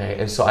 "Oh, okay."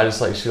 And so I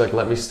just like she like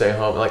let me stay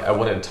home. Like I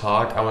wouldn't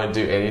talk. I wouldn't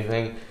do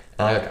anything.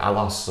 And I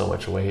lost so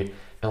much weight.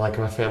 And like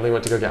my family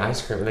went to go get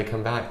ice cream, and they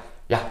come back.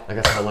 Yeah, like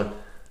that's how I look.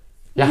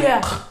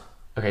 Yeah.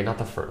 Okay, not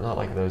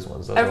like those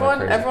ones. Those are like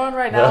crazy. Everyone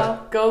right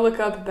now, go look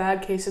up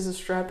bad cases of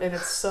strep, and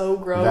it's so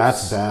gross.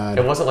 That's bad.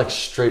 It wasn't like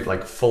straight,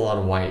 like full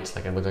on white.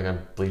 Like it looked like I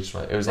bleached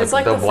my. It was It's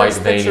like like the the white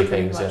first picture, veiny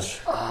pretty things.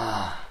 much.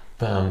 Yeah.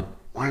 But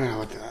Why did I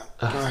look at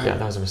that? yeah,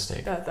 that was a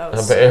mistake. That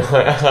was. But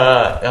anyway,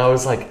 I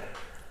was like,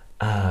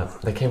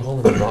 they came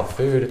home and they brought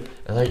food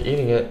and like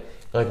eating it.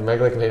 Like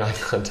Meg like made eye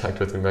contact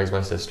with me. Meg's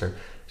my sister.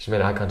 She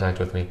made eye contact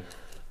with me.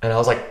 And I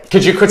was like,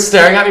 "Could you quit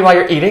staring at me while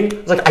you're eating?"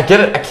 I was like, "I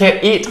get it. I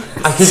can't eat.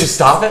 Could you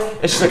stop it?"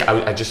 And she's like,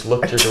 I just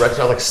looked your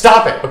direction. I was like,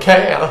 "Stop it,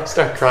 okay?" And I like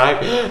started crying.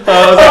 And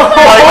I was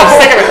like,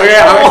 "I'm sick of it. Okay,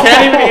 I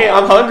can't even eat.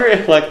 I'm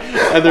hungry." Like,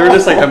 and they were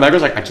just like, and Meg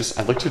was like,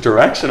 I looked your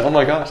direction. Oh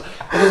my gosh,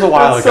 it was a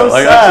while That's ago. so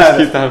Like, sad. I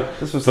just keep that.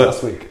 This was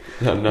last week.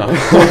 No.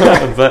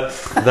 But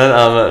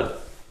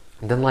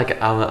then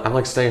like I'm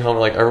like staying home.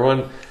 Like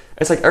everyone,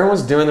 it's like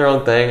everyone's doing their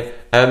own thing,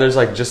 and there's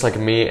like just like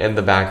me in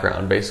the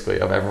background, basically,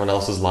 of everyone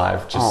else's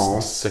life,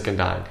 just sick and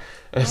dying.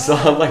 And so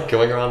I'm like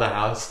going around the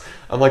house.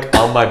 I'm like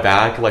on my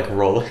back, like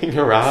rolling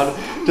around,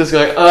 just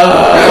going,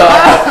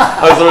 I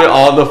was literally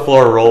on the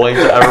floor rolling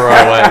to everywhere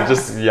I went,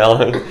 just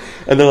yelling.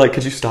 And they're like,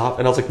 "Could you stop?"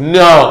 And I was like,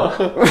 "No."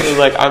 I was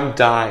like, "I'm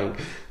dying."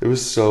 It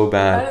was so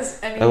bad. That is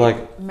any And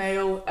like,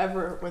 male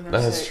ever when they're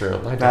that's sick. true.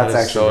 My dad That's is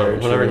actually so. very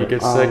Whenever true. he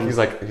gets sick, he's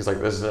like,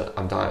 "This is it.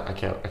 I'm dying. I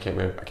can't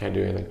move. I can't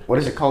do anything." What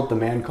is it called? The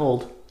man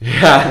cold?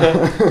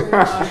 Yeah.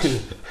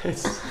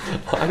 Gosh.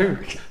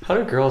 How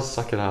do girls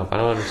suck it up? I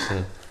don't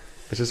understand.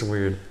 It's just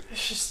weird.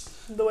 It's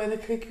just the way the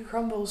cookie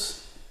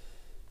crumbles.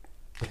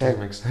 It doesn't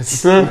make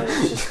sense.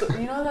 It's just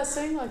you know that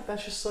saying, like,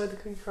 that's just the way the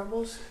cookie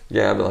crumbles?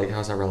 Yeah, but like,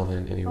 how's that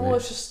relevant anyway? Oh,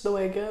 it's just the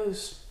way it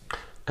goes.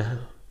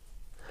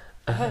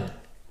 Oh.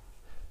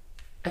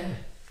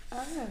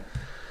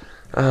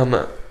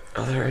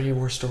 Are there any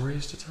more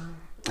stories to tell?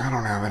 I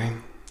don't have any.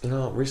 You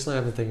know, recently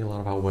I've been thinking a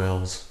lot about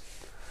whales.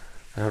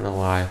 I don't know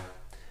why,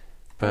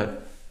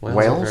 but whales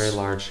Whales? are very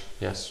large.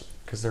 Yes,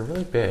 because they're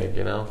really big.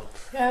 You know.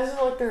 Yeah, isn't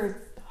it like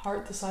their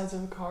heart the size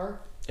of a car?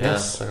 Yeah,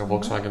 Yes. it's like a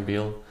Volkswagen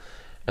Beetle.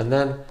 And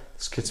then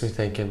this gets me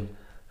thinking,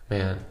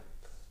 man,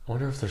 I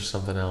wonder if there's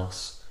something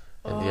else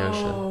in the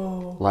ocean.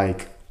 Oh.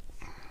 Like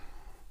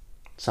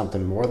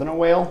something more than a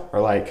whale, or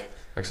like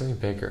Like something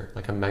bigger,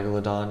 like a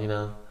megalodon, you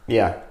know?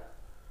 yeah.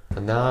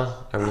 And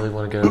now I really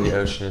want to go to the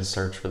ocean and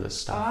search for this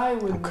stuff. I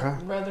would Okay.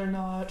 rather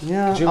not.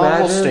 Yeah. Could you I'll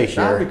imagine? stay here.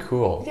 That'd be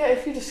cool. Yeah,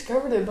 if you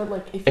discovered it, but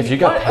like If you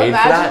got paid for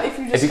that? If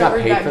you If you got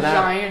discovered paid that for that?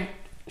 giant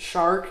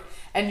shark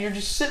and you're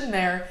just sitting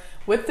there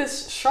with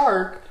this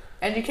shark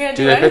and you can't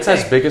Dude, do if anything. it's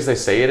as big as they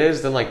say it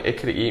is, then like it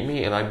could eat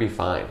me and I'd be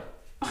fine.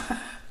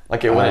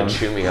 Like it wouldn't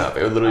chew me up.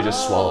 It would literally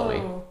just swallow me.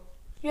 Oh.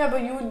 Yeah,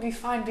 but you would be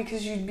fine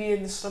because you'd be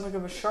in the stomach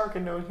of a shark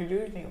and no one could do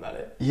anything about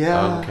it.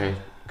 Yeah. Okay.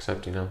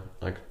 Except, you know,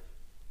 like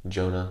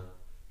Jonah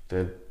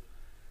did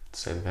the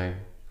same thing.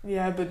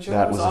 Yeah, but Joe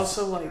That was was a-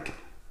 also like,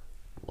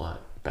 What?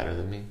 Better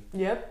than me?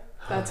 yep,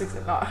 that's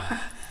exactly.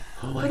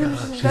 Oh my god,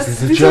 These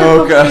she's a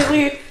are joke.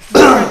 completely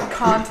different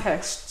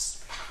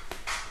contexts.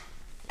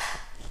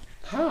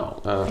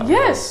 How?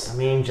 Yes. I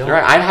mean, You're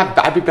right.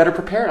 I'd be better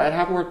prepared. I'd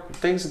have more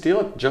things to deal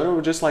with. Jonah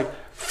would just like,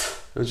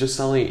 it was just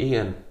suddenly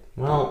eaten.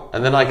 Well,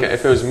 And then like,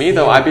 if it was me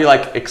though, I'd be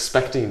like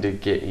expecting to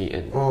get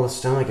eaten. well, the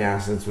stomach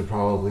acids would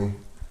probably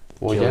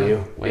Well, kill yeah.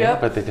 you. Well, yeah,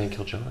 Yep. but they didn't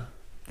kill Jonah.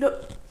 No,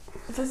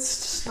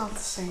 that's just not the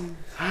same.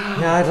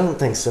 Yeah, I don't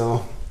think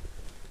so.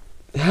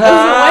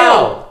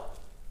 How?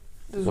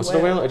 There's What's a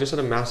whale? I just had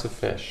a massive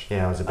fish.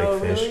 Yeah, it was a big Oh,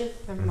 fish. really?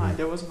 Never mind.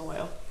 There wasn't a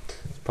whale.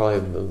 It's probably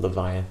the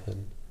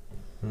Leviathan.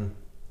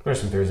 There's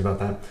some theories about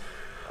that.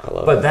 I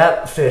love But it.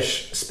 that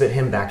fish spit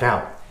him back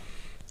out.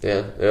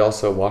 Yeah, it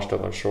also washed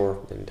up on shore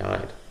and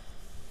died.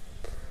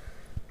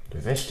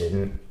 The fish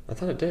didn't. I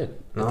thought it did.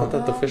 No. I thought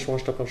that the fish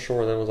washed up on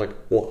shore and then was like,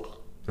 whoa.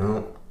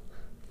 No.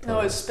 No,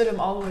 it spit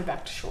him all the way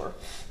back to shore.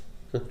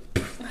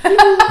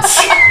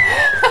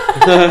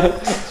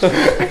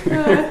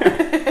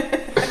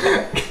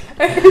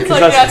 It's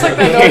like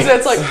that noise.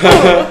 It's like,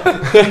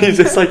 oh. He's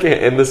just like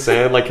in the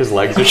sand, like his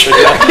legs are shaking.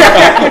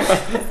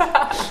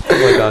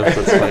 Oh my gosh,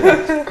 that's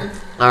funny.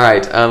 All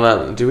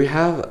right, do we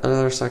have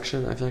another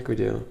section? I feel like we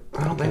do.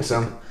 I don't think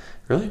so.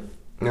 Really?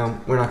 No,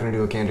 we're not going to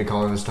do a candy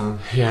collar this time.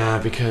 Yeah,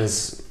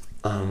 because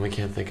we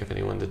can't think of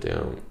anyone to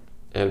do.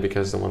 And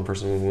because the one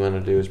person we want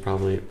to do is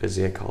probably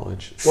busy at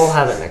college. We'll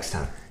have it next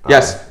time.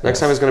 Yes, next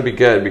time is going to be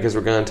good because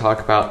we're going to talk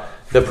about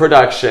the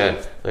production.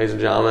 Ladies and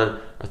gentlemen,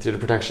 our theater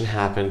production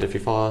happened. If you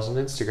follow us on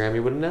Instagram,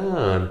 you would have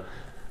known.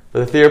 But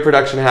the theater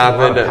production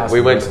happened.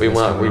 We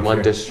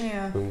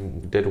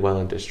did well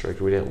in district.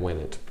 We didn't win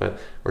it, but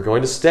we're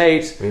going to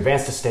state. We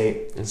advanced to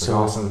state. It's so-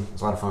 awesome.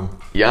 It's a lot of fun.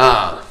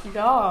 Yeah.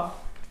 Yeah.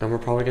 And we're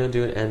probably going to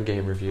do an end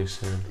game review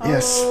soon.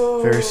 Yes,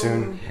 very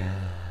soon. Yeah.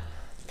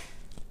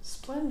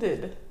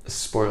 Splendid.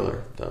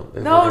 Spoiler, though.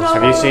 No.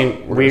 Have you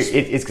seen? We're gonna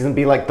It's going to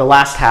be like the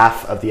last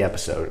half of the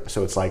episode,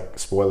 so it's like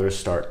spoilers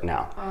start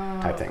now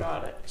type thing.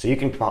 Got it. So you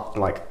can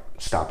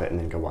stop it and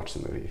then go watch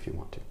the movie if you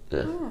want to. Yeah.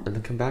 And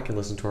then come back and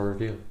listen to our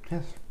review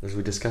Yes. as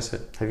we discuss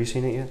it. Have you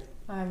seen it yet?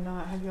 I have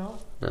not. Have y'all?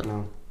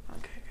 No.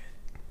 Okay,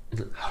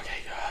 good.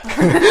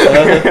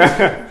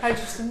 Okay, I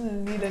just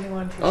didn't need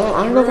anyone to. Oh,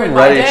 I don't know if I'm ruin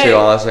my ready day. to,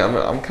 honestly.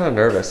 I'm kind of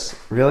nervous.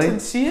 Really?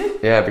 Didn't see it?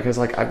 Yeah, because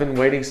like I've been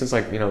waiting since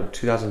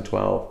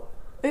 2012.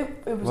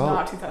 It was Well-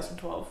 not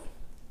 2012.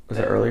 Was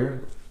it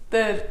earlier?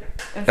 The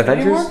Infinity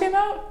Avengers? War came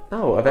out?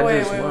 No, Oh,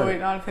 Avengers wait, 1.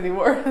 not Infinity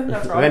War.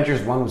 That's wrong.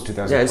 Avengers 1 was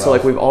 2012. Yeah, and so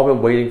like we've all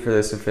been waiting for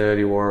this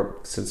Infinity War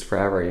since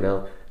forever, you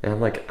know? And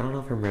I'm like, I don't know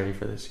if I'm ready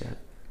for this yet.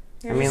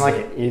 I mean,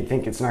 like, you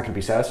think it's not going to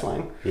be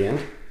satisfying? The end?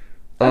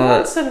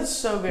 Everyone said it's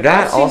so good.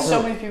 that I've seen also-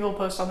 so many people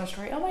post on their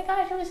story. Oh my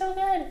gosh, it was so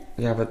good.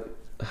 Yeah, but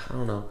I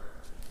don't know.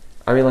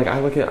 I mean, like I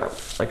look at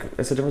like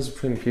it's the difference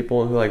between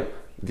people who like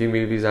view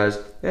movies as,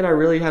 man, I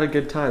really had a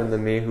good time,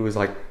 than me who was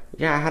like,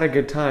 yeah, I had a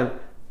good time,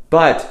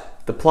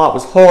 but the plot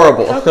was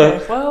horrible.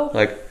 Okay, well,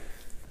 Like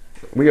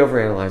we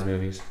overanalyze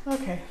movies.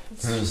 okay.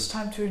 It's just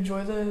time to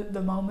enjoy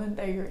the moment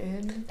that you're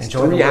in.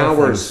 Enjoy the 3 little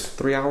hours. things.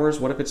 3 hours.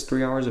 What if it's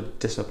 3 hours of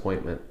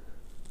disappointment?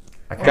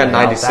 I Got can't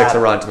help 96 that.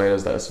 on Rotten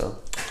Tomatoes though, so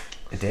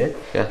It did?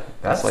 yeah,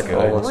 That's like good.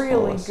 almost Really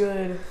flawless.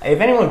 good. If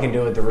anyone can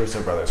do it, the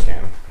Russo brothers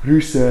can.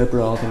 Russo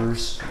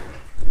brothers.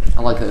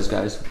 I like those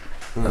guys.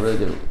 I really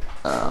do.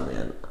 Oh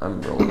man,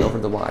 I'm rolling over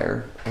the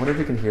wire. I wonder if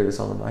you can hear this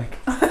on the mic.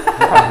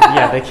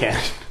 Yeah, they can.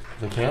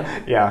 They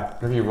can? Yeah.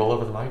 Maybe you roll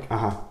over the mic?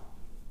 Uh-huh. What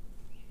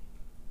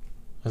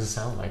does it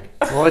sound like?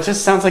 Well, it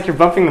just sounds like you're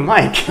bumping the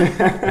mic.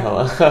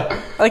 Hello.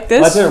 Like Why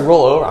this? didn't it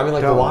roll over? I mean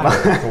like the Don't.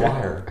 wire. The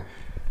wire.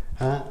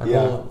 Huh? I Yeah.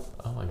 roll-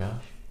 Oh my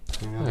gosh.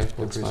 Okay, that's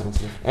pretty fine.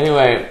 sensitive.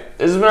 Anyway,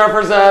 this has been our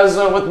first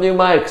episode with new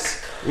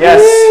mics.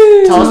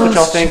 Yes. Tell us what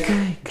y'all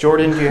think.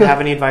 Jordan, do you have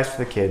any advice for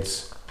the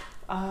kids?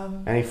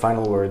 Any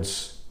final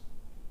words?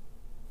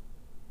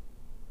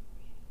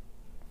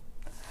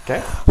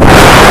 Okay.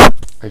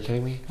 Are you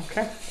kidding me?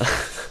 Okay.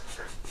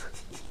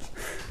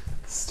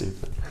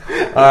 Stupid.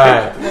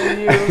 Alright.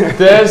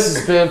 This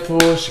has been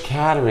Foolish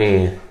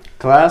Academy.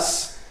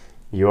 Class,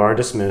 you are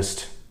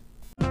dismissed.